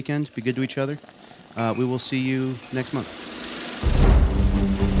Labor Day weekend. Be good to each other. We will see you next month.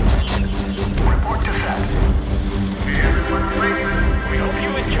 Report to set. Everyone's ready. We hope you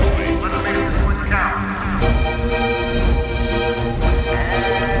enjoy. Let's make this one count.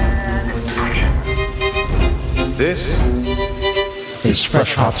 This is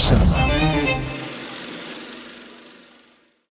Fresh Hop Cinema.